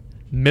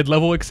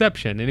 Mid-level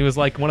exception. And he was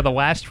like one of the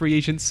last free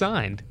agents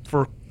signed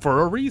for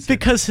a reason.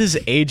 Because his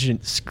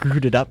agent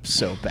screwed it up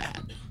so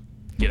bad.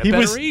 Get a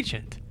better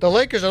agent. The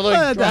Lakers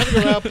are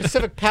driving around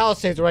Pacific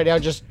Palisades right now,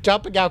 just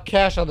dumping out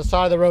cash on the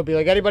side of the road. Be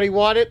like, anybody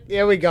want it?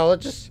 Here we go.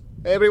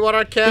 Everybody want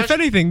our cash? If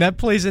anything, that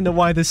plays into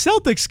why the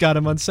Celtics got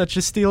him on such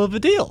a steal of a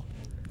deal.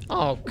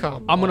 Oh, come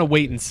on. I'm going to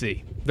wait and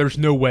see. There's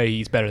no way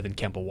he's better than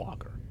Kemba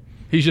Walker.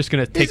 He's just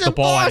going to take the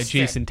ball out of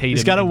Jason Tatum.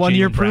 He's got a 1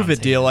 year prove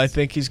it deal. Hands. I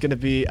think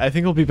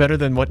he'll be better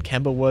than what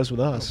Kemba was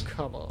with us. Oh,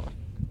 come on.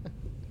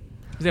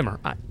 Zimmer,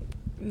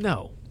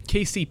 no.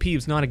 KCP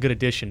was not a good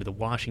addition to the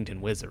Washington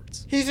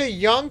Wizards. He's a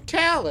young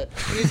talent.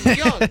 He's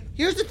young.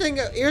 Here's the thing.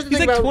 He's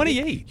like about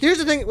 28. Here's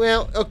the thing.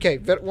 Well, okay,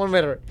 1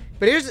 minute.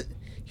 But here's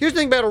the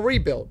thing about a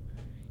rebuild.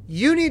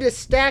 You need to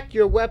stack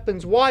your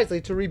weapons wisely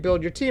to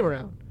rebuild your team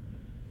around.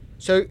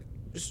 So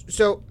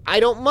I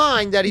don't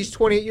mind that he's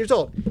 28 years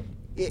old.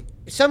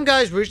 Some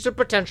guys reach their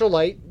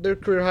their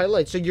career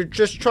highlight. So you're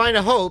just trying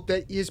to hope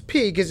that his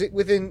peak is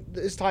within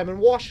his time in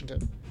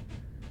Washington.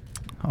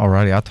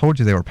 Alrighty, I told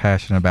you they were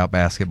passionate about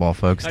basketball,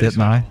 folks,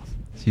 didn't I?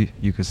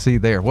 You could see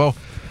there. Well,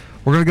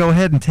 we're going to go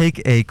ahead and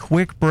take a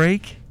quick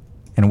break,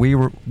 and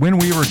when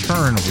we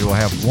return, we will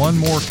have one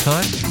more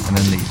cut, and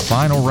then the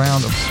final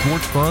round of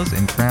Sports Buzz,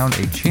 and crown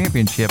a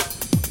champion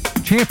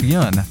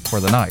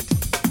for the night.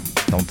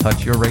 Don't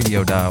touch your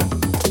radio dial.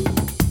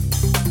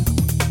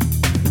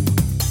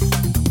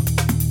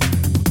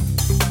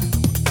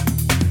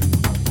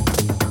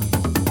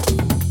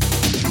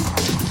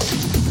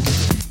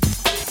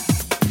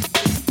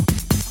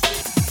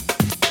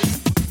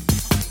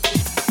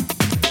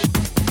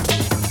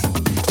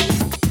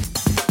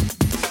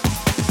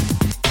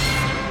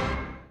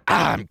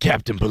 I'm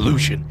Captain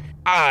Pollution.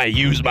 I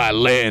use my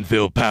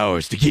landfill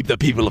powers to keep the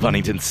people of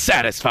Huntington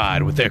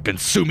satisfied with their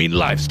consuming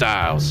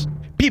lifestyles.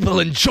 People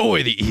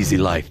enjoy the easy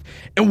life,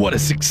 and what a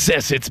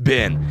success it's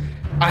been.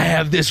 I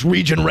have this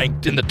region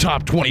ranked in the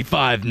top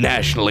 25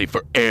 nationally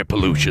for air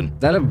pollution.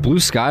 That a blue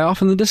sky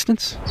off in the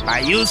distance? By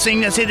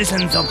using the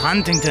citizens of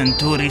Huntington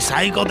to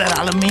recycle their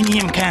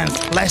aluminum cans,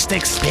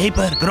 plastics,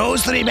 paper,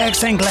 grocery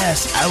bags, and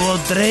glass, I will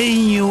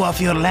drain you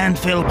of your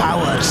landfill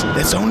powers.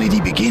 That's only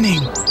the beginning.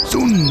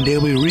 Soon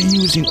they'll be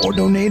reusing or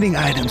donating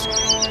items,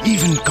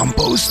 even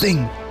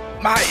composting.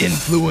 My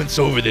influence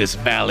over this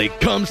valley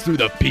comes through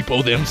the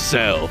people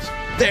themselves.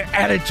 Their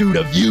attitude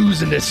of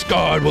use and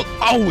discard will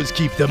always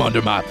keep them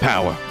under my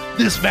power.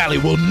 This valley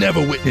will never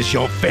witness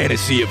your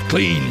fantasy of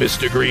clean,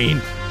 Mr.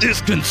 Green.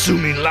 This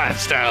consuming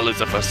lifestyle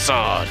is a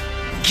facade,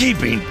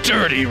 keeping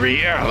dirty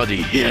reality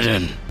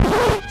hidden.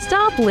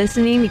 Stop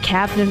listening to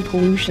Captain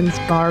Pollution's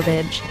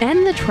garbage.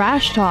 End the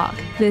trash talk.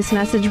 This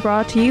message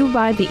brought to you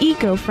by the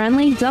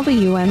eco-friendly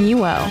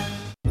WMUL.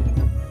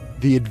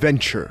 The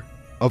adventure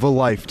of a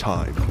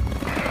lifetime.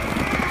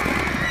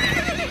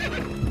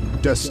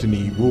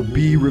 Destiny will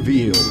be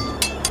revealed.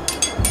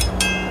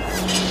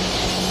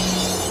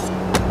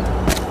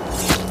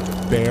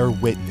 Bear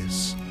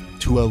witness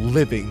to a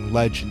living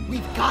legend.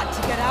 We've got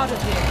to get out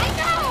of here. I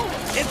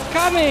know! It's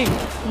coming!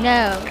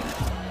 No.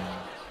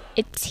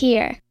 It's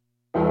here.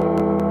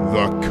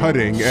 The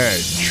Cutting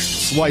Edge.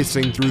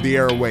 Slicing through the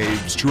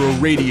airwaves to a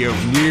radio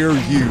near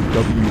you.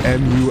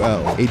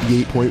 WMUL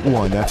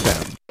 88.1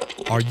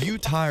 FM. Are you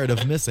tired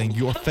of missing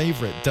your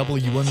favorite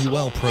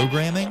WMUL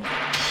programming?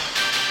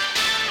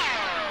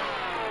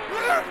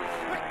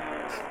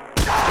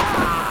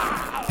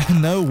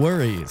 No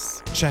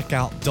worries. Check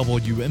out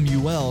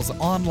WMUL's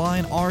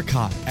online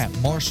archive at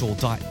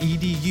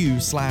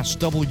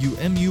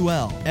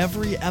marshall.edu/WMUL.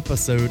 Every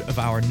episode of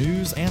our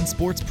news and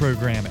sports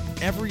programming,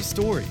 every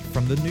story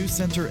from the News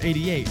Center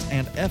 88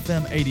 and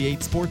FM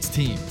 88 sports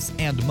teams,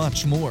 and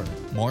much more.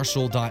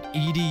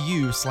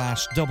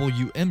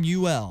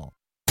 marshall.edu/WMUL.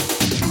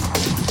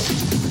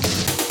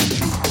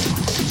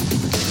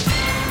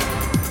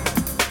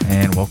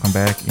 And welcome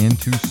back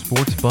into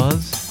Sports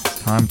Buzz.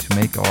 It's time to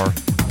make our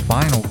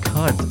final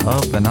cut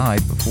of the night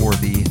before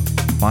the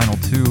final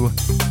two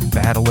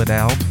battle it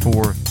out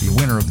for the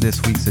winner of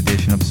this week's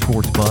edition of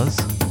Sports Buzz.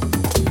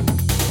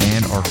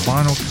 And our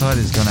final cut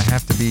is going to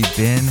have to be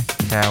Ben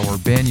Cower.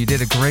 Ben, you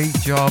did a great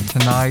job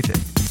tonight.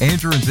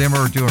 Andrew and Zimmer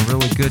are doing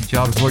really good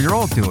jobs. Well, you're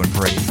all doing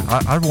great.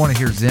 I want to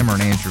hear Zimmer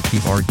and Andrew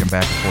keep arguing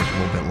back and forth a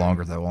little bit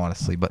longer, though,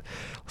 honestly. But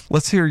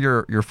let's hear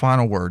your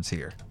final words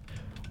here.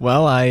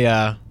 Well,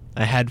 I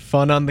had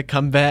fun on the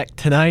comeback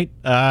tonight.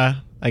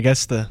 I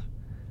guess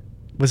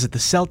was it the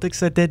Celtics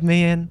that did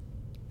me in?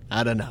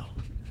 I don't know.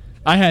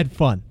 I had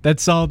fun.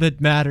 That's all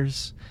that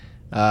matters.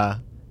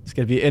 It's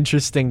going to be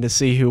interesting to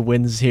see who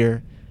wins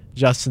here.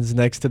 Justin's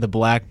next to the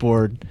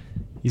blackboard.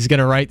 He's going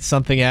to write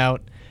something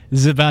out. This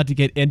is about to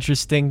get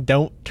interesting.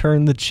 Don't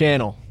turn the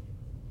channel.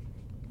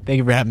 Thank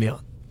you for having me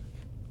on.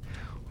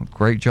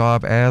 Great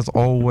job, as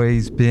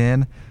always,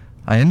 Ben.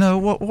 I know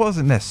what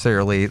wasn't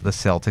necessarily the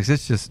Celtics.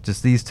 It's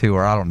just these two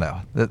are, I don't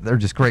know. They're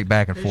just great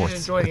back and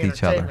forth with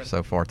each other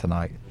so far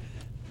tonight.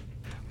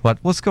 But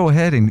let's go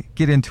ahead and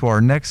get into our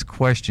next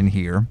question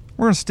here.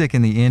 We're going to stick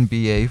in the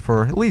NBA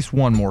for at least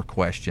one more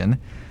question.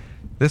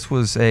 This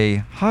was a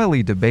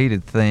highly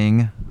debated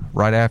thing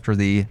right after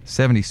the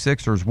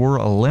 76ers were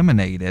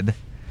eliminated.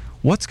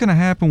 What's going to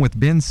happen with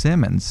Ben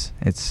Simmons?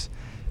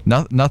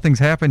 Nothing's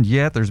happened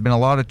yet. There's been a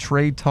lot of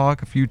trade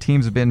talk. A few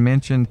teams have been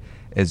mentioned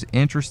as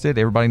interested.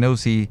 Everybody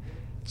knows he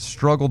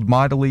struggled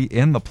mightily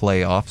in the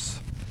playoffs.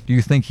 Do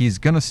you think he's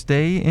going to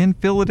stay in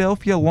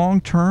Philadelphia long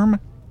term?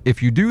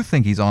 If you do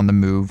think he's on the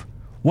move,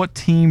 what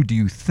team do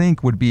you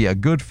think would be a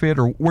good fit,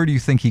 or where do you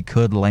think he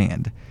could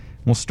land?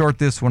 We'll start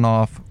this one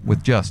off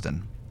with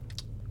Justin.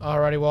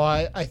 Alrighty, well,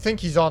 I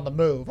think he's on the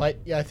move. I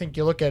think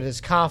you look at his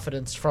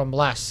confidence from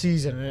last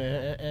season,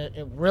 and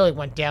it really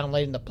went down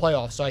late in the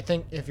playoffs. So I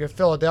think if you're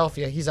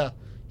Philadelphia, he's a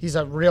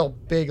real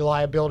big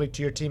liability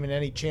to your team and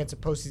any chance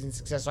of postseason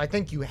success. So I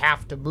think you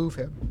have to move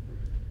him.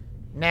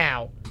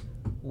 Now,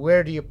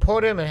 where do you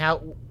put him and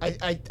how?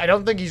 I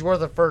don't think he's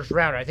worth a first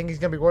rounder. I think he's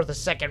going to be worth a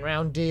second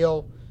round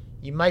deal.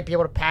 You might be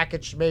able to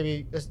package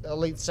maybe a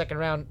late second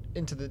round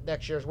into the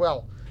next year as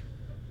well.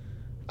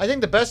 I think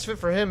the best fit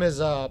for him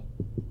is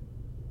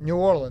New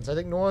Orleans. I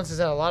think New Orleans has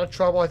had a lot of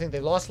trouble. I think they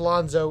lost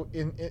Lonzo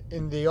in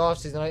the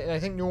offseason. And I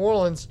think New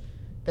Orleans,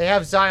 they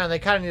have Zion. They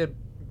kind of need to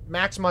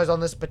maximize on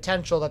this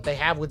potential that they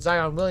have with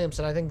Zion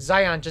Williamson. I think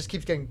Zion just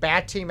keeps getting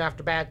bad team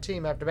after bad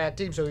team after bad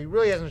team, so he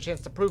really hasn't a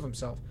chance to prove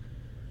himself.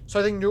 So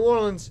I think New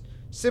Orleans,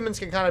 Simmons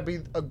can kind of be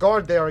a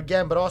guard there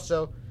again, but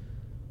also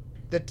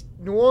that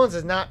New Orleans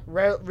is not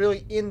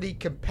really in the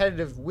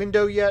competitive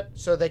window yet,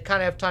 so they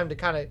kind of have time to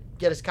kind of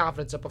get his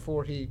confidence up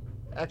before he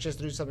actually has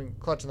to do something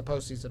clutch in the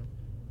postseason.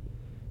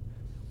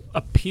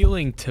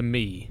 Appealing to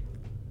me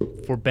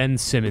for Ben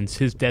Simmons,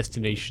 his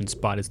destination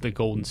spot is the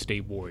Golden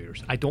State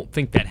Warriors. I don't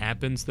think that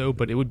happens, though,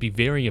 but it would be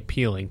very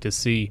appealing to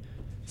see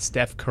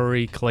Steph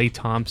Curry, Klay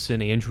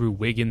Thompson, Andrew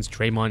Wiggins,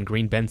 Draymond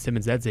Green, Ben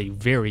Simmons. That's a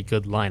very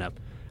good lineup.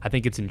 I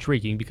think it's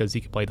intriguing because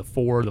he can play the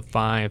 4, the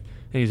 5,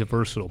 and he's a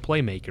versatile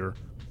playmaker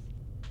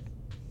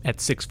at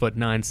 6'9",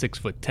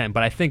 6'10".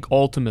 But I think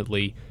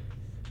ultimately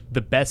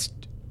the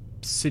best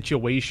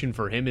situation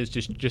for him is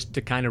just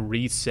to kind of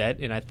reset,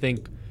 and I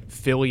think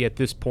Philly at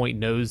this point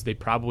knows they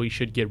probably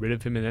should get rid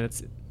of him, and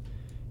that's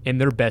in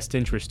their best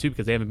interest too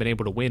because they haven't been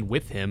able to win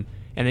with him,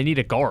 and they need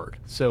a guard.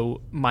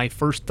 So my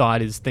first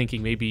thought is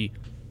thinking maybe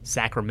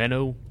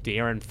Sacramento.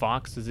 De'Aaron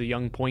Fox is a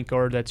young point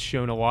guard that's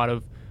shown a lot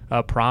of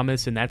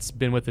promise, and that's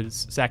been with the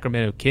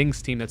Sacramento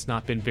Kings team that's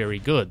not been very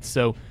good.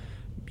 So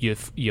you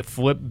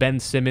flip Ben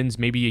Simmons,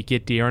 maybe you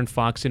get De'Aaron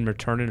Fox in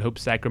return and hope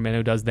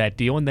Sacramento does that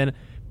deal, and then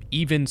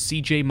even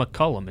C.J.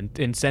 McCollum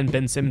and send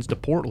Ben Simmons to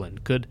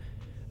Portland. Could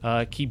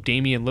keep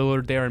Damian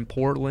Lillard there in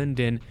Portland,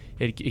 and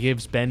it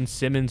gives Ben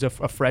Simmons a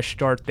fresh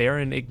start there,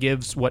 and it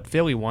gives what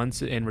Philly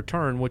wants in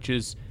return, which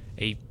is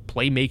a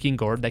playmaking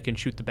guard that can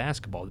shoot the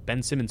basketball.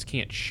 Ben Simmons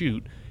can't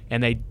shoot,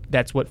 and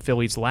that's what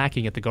Philly's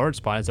lacking at the guard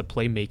spot is a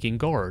playmaking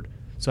guard.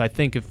 So I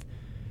think if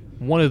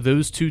one of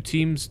those two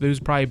teams, those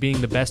probably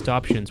being the best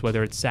options,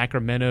 whether it's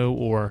Sacramento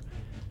or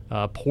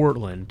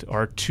Portland,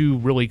 are two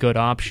really good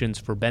options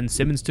for Ben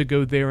Simmons to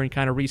go there and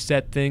kind of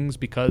reset things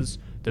because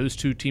those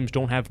two teams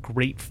don't have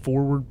great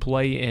forward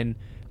play, and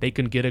they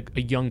can get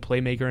a young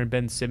playmaker in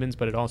Ben Simmons,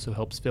 but it also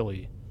helps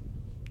Philly.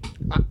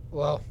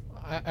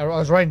 I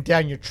was writing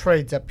down your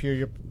trades up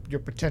here, your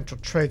potential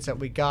trades that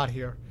we got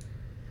here.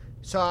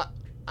 So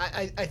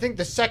I think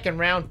the second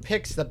round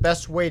pick's the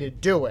best way to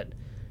do it.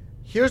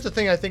 Here's the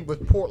thing I think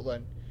with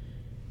Portland.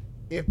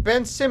 if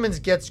Ben Simmons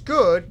gets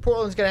good,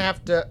 Portland's going to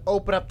have to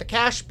open up the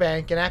cash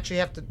bank and actually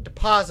have to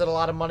deposit a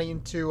lot of money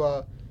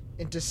into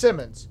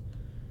Simmons.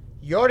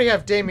 You already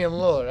have Damian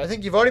Lillard. I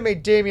think you've already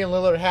made Damian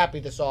Lillard happy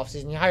this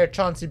offseason. You hired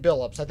Chauncey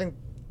Billups. I think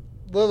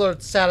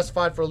Lillard's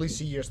satisfied for at least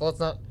a year, so let's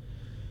not...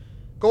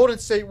 Golden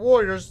State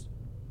Warriors,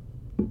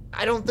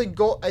 I don't think...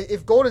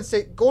 if Golden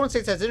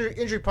State has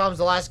injury problems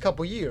the last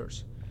couple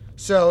years.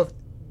 So if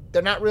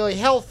they're not really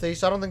healthy,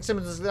 so I don't think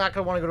Simmons is not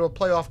going to want to go to a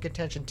playoff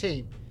contention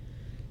team.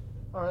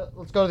 All right,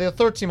 let's go to the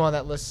third team on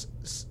that list,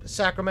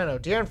 Sacramento.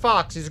 De'Aaron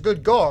Fox, he's a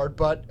good guard,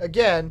 but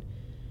again,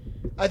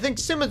 I think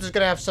Simmons is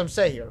going to have some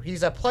say here.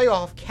 He's a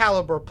playoff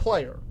caliber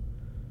player.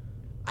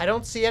 I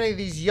don't see any of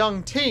these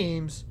young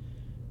teams.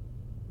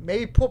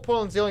 Maybe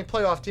Portland's the only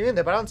playoff team in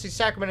there, but I don't see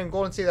Sacramento and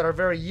Golden State that are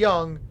very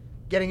young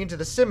getting into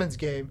the Simmons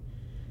game.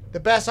 The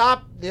best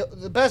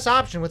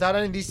option without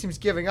any of these teams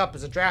giving up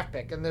is a draft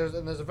pick, and there's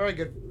a very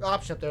good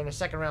option up there in a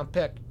second-round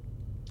pick.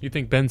 You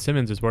think Ben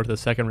Simmons is worth a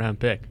second-round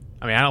pick?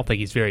 I mean, I don't think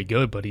he's very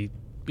good, but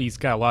he's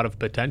got a lot of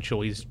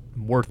potential. He's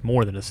worth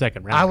more than a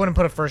second round. I wouldn't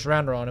put a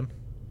first-rounder on him.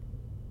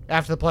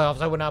 After the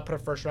playoffs, I would not put a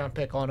first-round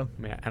pick on him.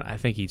 I mean, I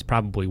think he's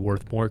probably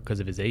worth more because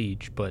of his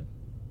age, but...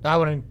 I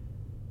wouldn't...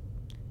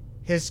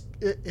 His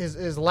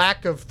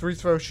lack of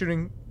three-throw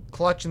shooting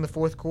clutch in the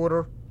fourth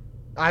quarter,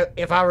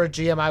 if I were a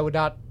GM, I would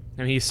not...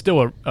 I mean, he's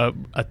still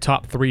a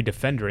top 3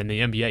 defender in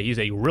the NBA. He's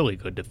a really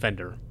good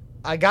defender.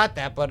 I got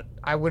that, but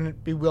I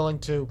wouldn't be willing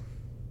to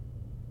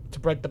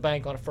break the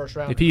bank on a first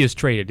round. If he is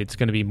traded, it's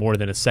going to be more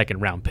than a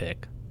second-round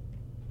pick.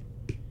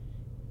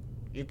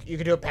 You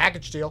could do a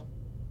package deal.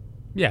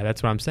 Yeah,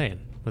 that's what I'm saying.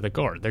 With a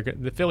guard.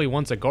 The Philly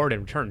wants a guard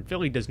in return.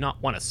 Philly does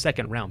not want a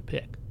second-round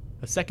pick.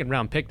 A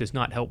second-round pick does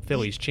not help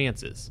Philly's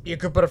chances. You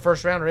could put a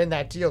first-rounder in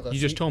that deal, though. You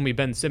just told me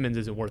Ben Simmons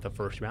isn't worth a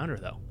first-rounder,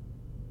 though.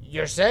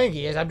 You're saying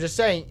he is. I'm just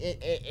saying.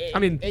 I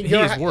mean, he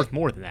is worth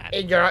more than that.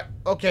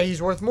 Okay, he's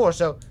worth more.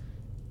 So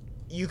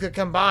you could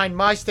combine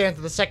my stance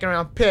with the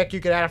second-round pick. You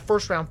could add a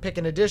first-round pick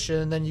in addition,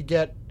 and then you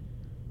get,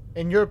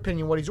 in your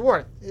opinion, what he's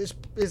worth.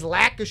 His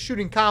lack of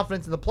shooting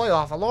confidence in the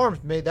playoff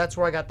alarms me. That's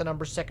where I got the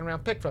number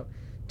second-round pick from.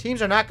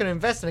 Teams are not going to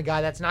invest in a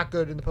guy that's not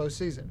good in the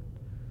postseason.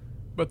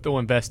 But they'll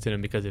invest in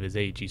him because of his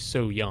age. He's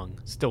so young.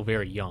 Still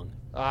very young.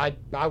 I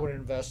wouldn't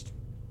invest.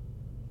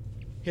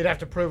 He'd have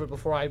to prove it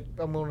before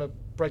I'm willing to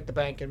break the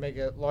bank and make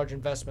a large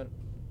investment.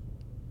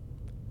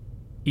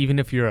 Even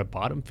if you're a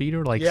bottom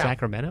feeder like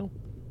Sacramento?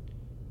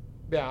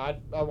 Yeah,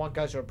 I want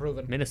guys who are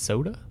proven.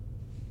 Minnesota?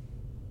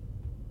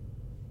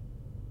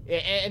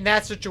 In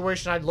that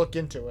situation, I'd look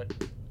into it.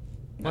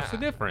 What's the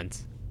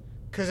difference?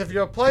 Because if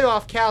you're a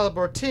playoff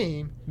caliber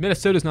team...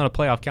 Minnesota's not a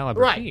playoff caliber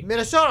team. Right,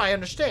 Minnesota, I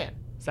understand.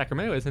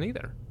 Sacramento isn't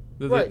either.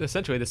 They're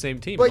essentially the same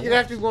team. But you'd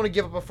have to be willing to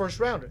give up a first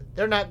rounder.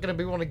 They're not going to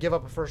be willing to give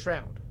up a first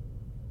round.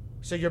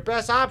 So your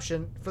best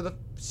option for the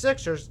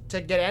Sixers to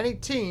get any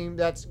team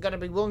that's going to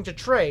be willing to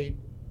trade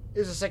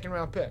is a second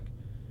round pick.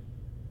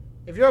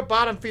 If you're a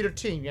bottom feeder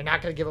team, you're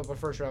not going to give up a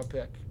first round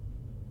pick.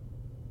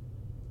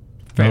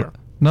 Fair.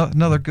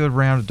 Another good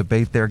round of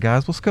debate there,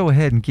 guys. Let's go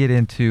ahead and get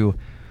into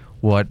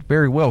what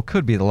very well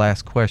could be the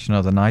last question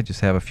of the night.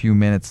 Just have a few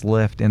minutes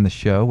left in the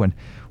show, and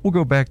we'll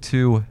go back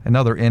to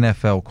another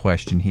NFL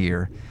question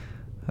here.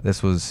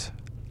 This was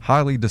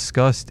highly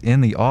discussed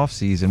in the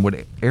offseason.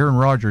 Would Aaron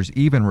Rodgers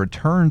even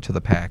return to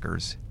the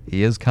Packers?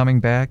 He is coming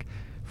back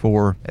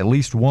for at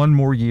least one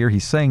more year.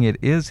 He's saying it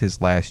is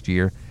his last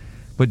year.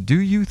 But do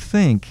you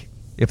think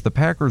if the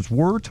Packers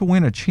were to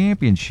win a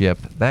championship,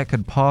 that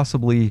could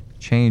possibly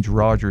change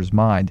Rodgers'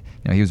 mind?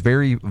 He was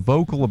very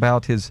vocal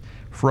about his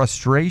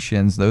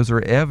frustrations. Those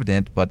are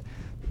evident, but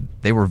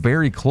they were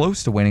very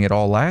close to winning it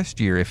all last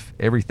year. If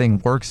everything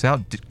works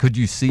out, could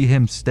you see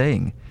him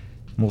staying?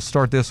 We'll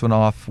start this one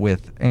off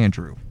with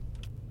Andrew.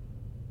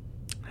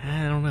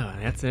 I don't know.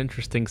 That's an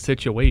interesting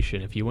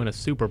situation. If you win a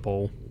Super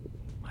Bowl,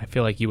 I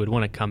feel like you would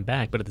want to come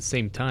back. But at the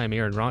same time,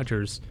 Aaron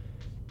Rodgers,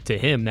 to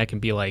him, that can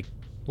be like,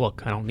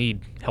 look, I don't need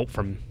help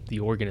from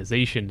the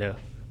organization to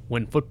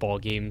win football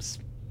games.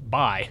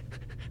 Bye.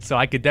 So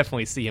I could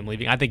definitely see him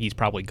leaving. I think he's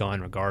probably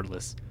gone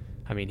regardless.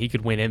 I mean, he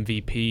could win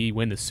MVP,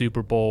 win the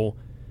Super Bowl,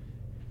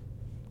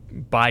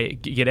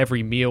 get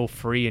every meal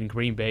free in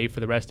Green Bay for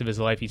the rest of his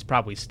life. He's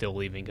probably still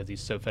leaving because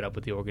he's so fed up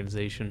with the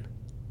organization.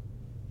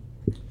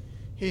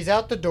 He's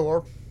out the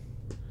door.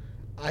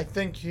 I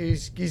think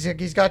he's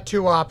got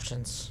two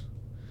options.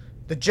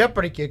 The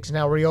Jeopardy gig's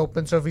now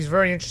reopened, so if he's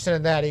very interested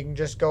in that, he can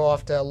just go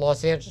off to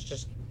Los Angeles,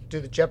 just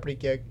do the Jeopardy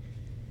gig.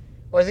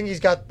 Well, I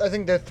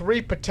think there are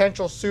three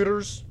potential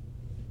suitors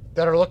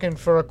that are looking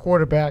for a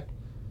quarterback.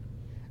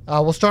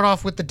 We'll start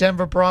off with the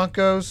Denver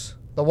Broncos,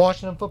 the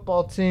Washington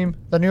football team,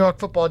 the New York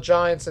football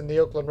Giants, and the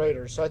Oakland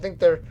Raiders. So I think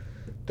the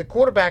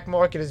quarterback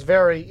market is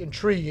very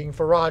intriguing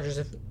for Rodgers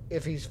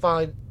if he's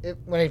fine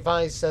when he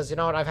finally says, you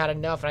know what, I've had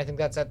enough, and I think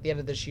that's at the end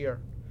of this year.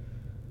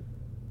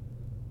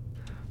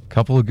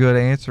 Couple of good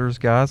answers,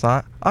 guys.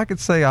 I could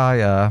say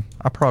I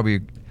probably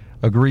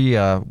agree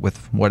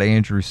with what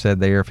Andrew said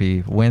there. If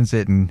he wins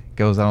it and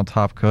goes out on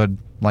top, could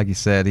like you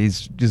said,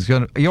 he's just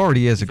gonna. He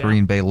already is a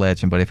Green Bay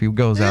legend, but if he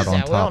goes out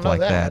on top like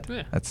that,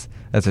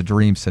 that's a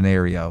dream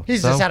scenario.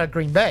 He's just out of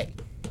Green Bay.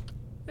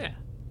 Yeah.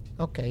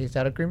 Okay, he's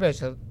out of Green Bay,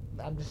 so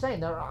I'm just saying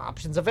there are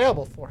options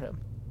available for him.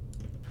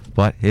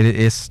 But it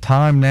is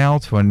time now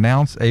to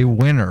announce a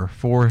winner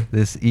for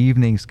this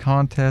evening's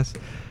contest.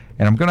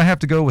 And I'm going to have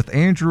to go with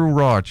Andrew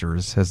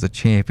Rogers as the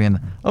champion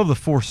of the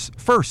first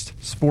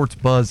Sports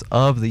Buzz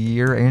of the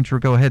year. Andrew,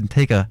 go ahead and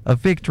take a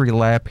victory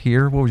lap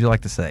here. What would you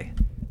like to say?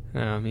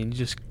 I mean,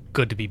 just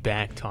good to be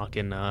back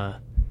talking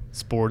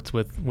sports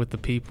with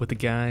the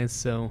guys.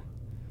 So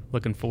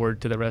looking forward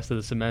to the rest of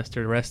the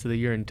semester, the rest of the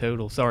year in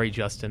total. Sorry,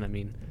 Justin. I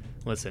mean,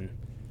 listen,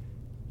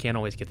 can't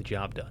always get the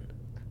job done.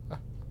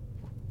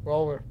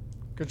 Well,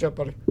 good job,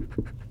 buddy.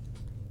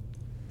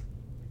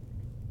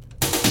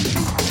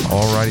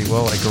 Alrighty,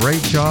 well, a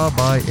great job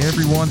by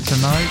everyone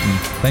tonight, and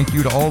thank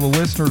you to all the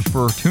listeners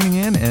for tuning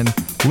in and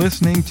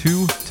listening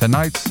to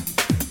tonight's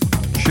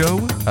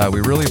show.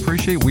 We really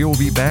appreciate it. We will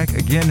be back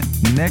again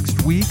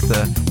next week.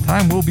 The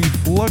time will be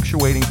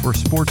fluctuating for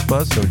Sports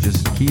Buzz, so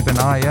just keep an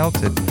eye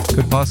out. It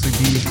could possibly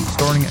be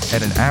starting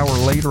at an hour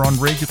later on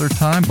regular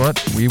time,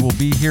 but we will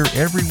be here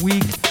every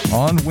week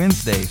on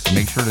Wednesday, so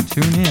make sure to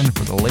tune in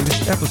for the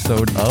latest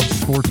episode of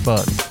Sports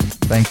Buzz.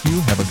 Thank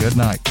you. Have a good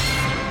night.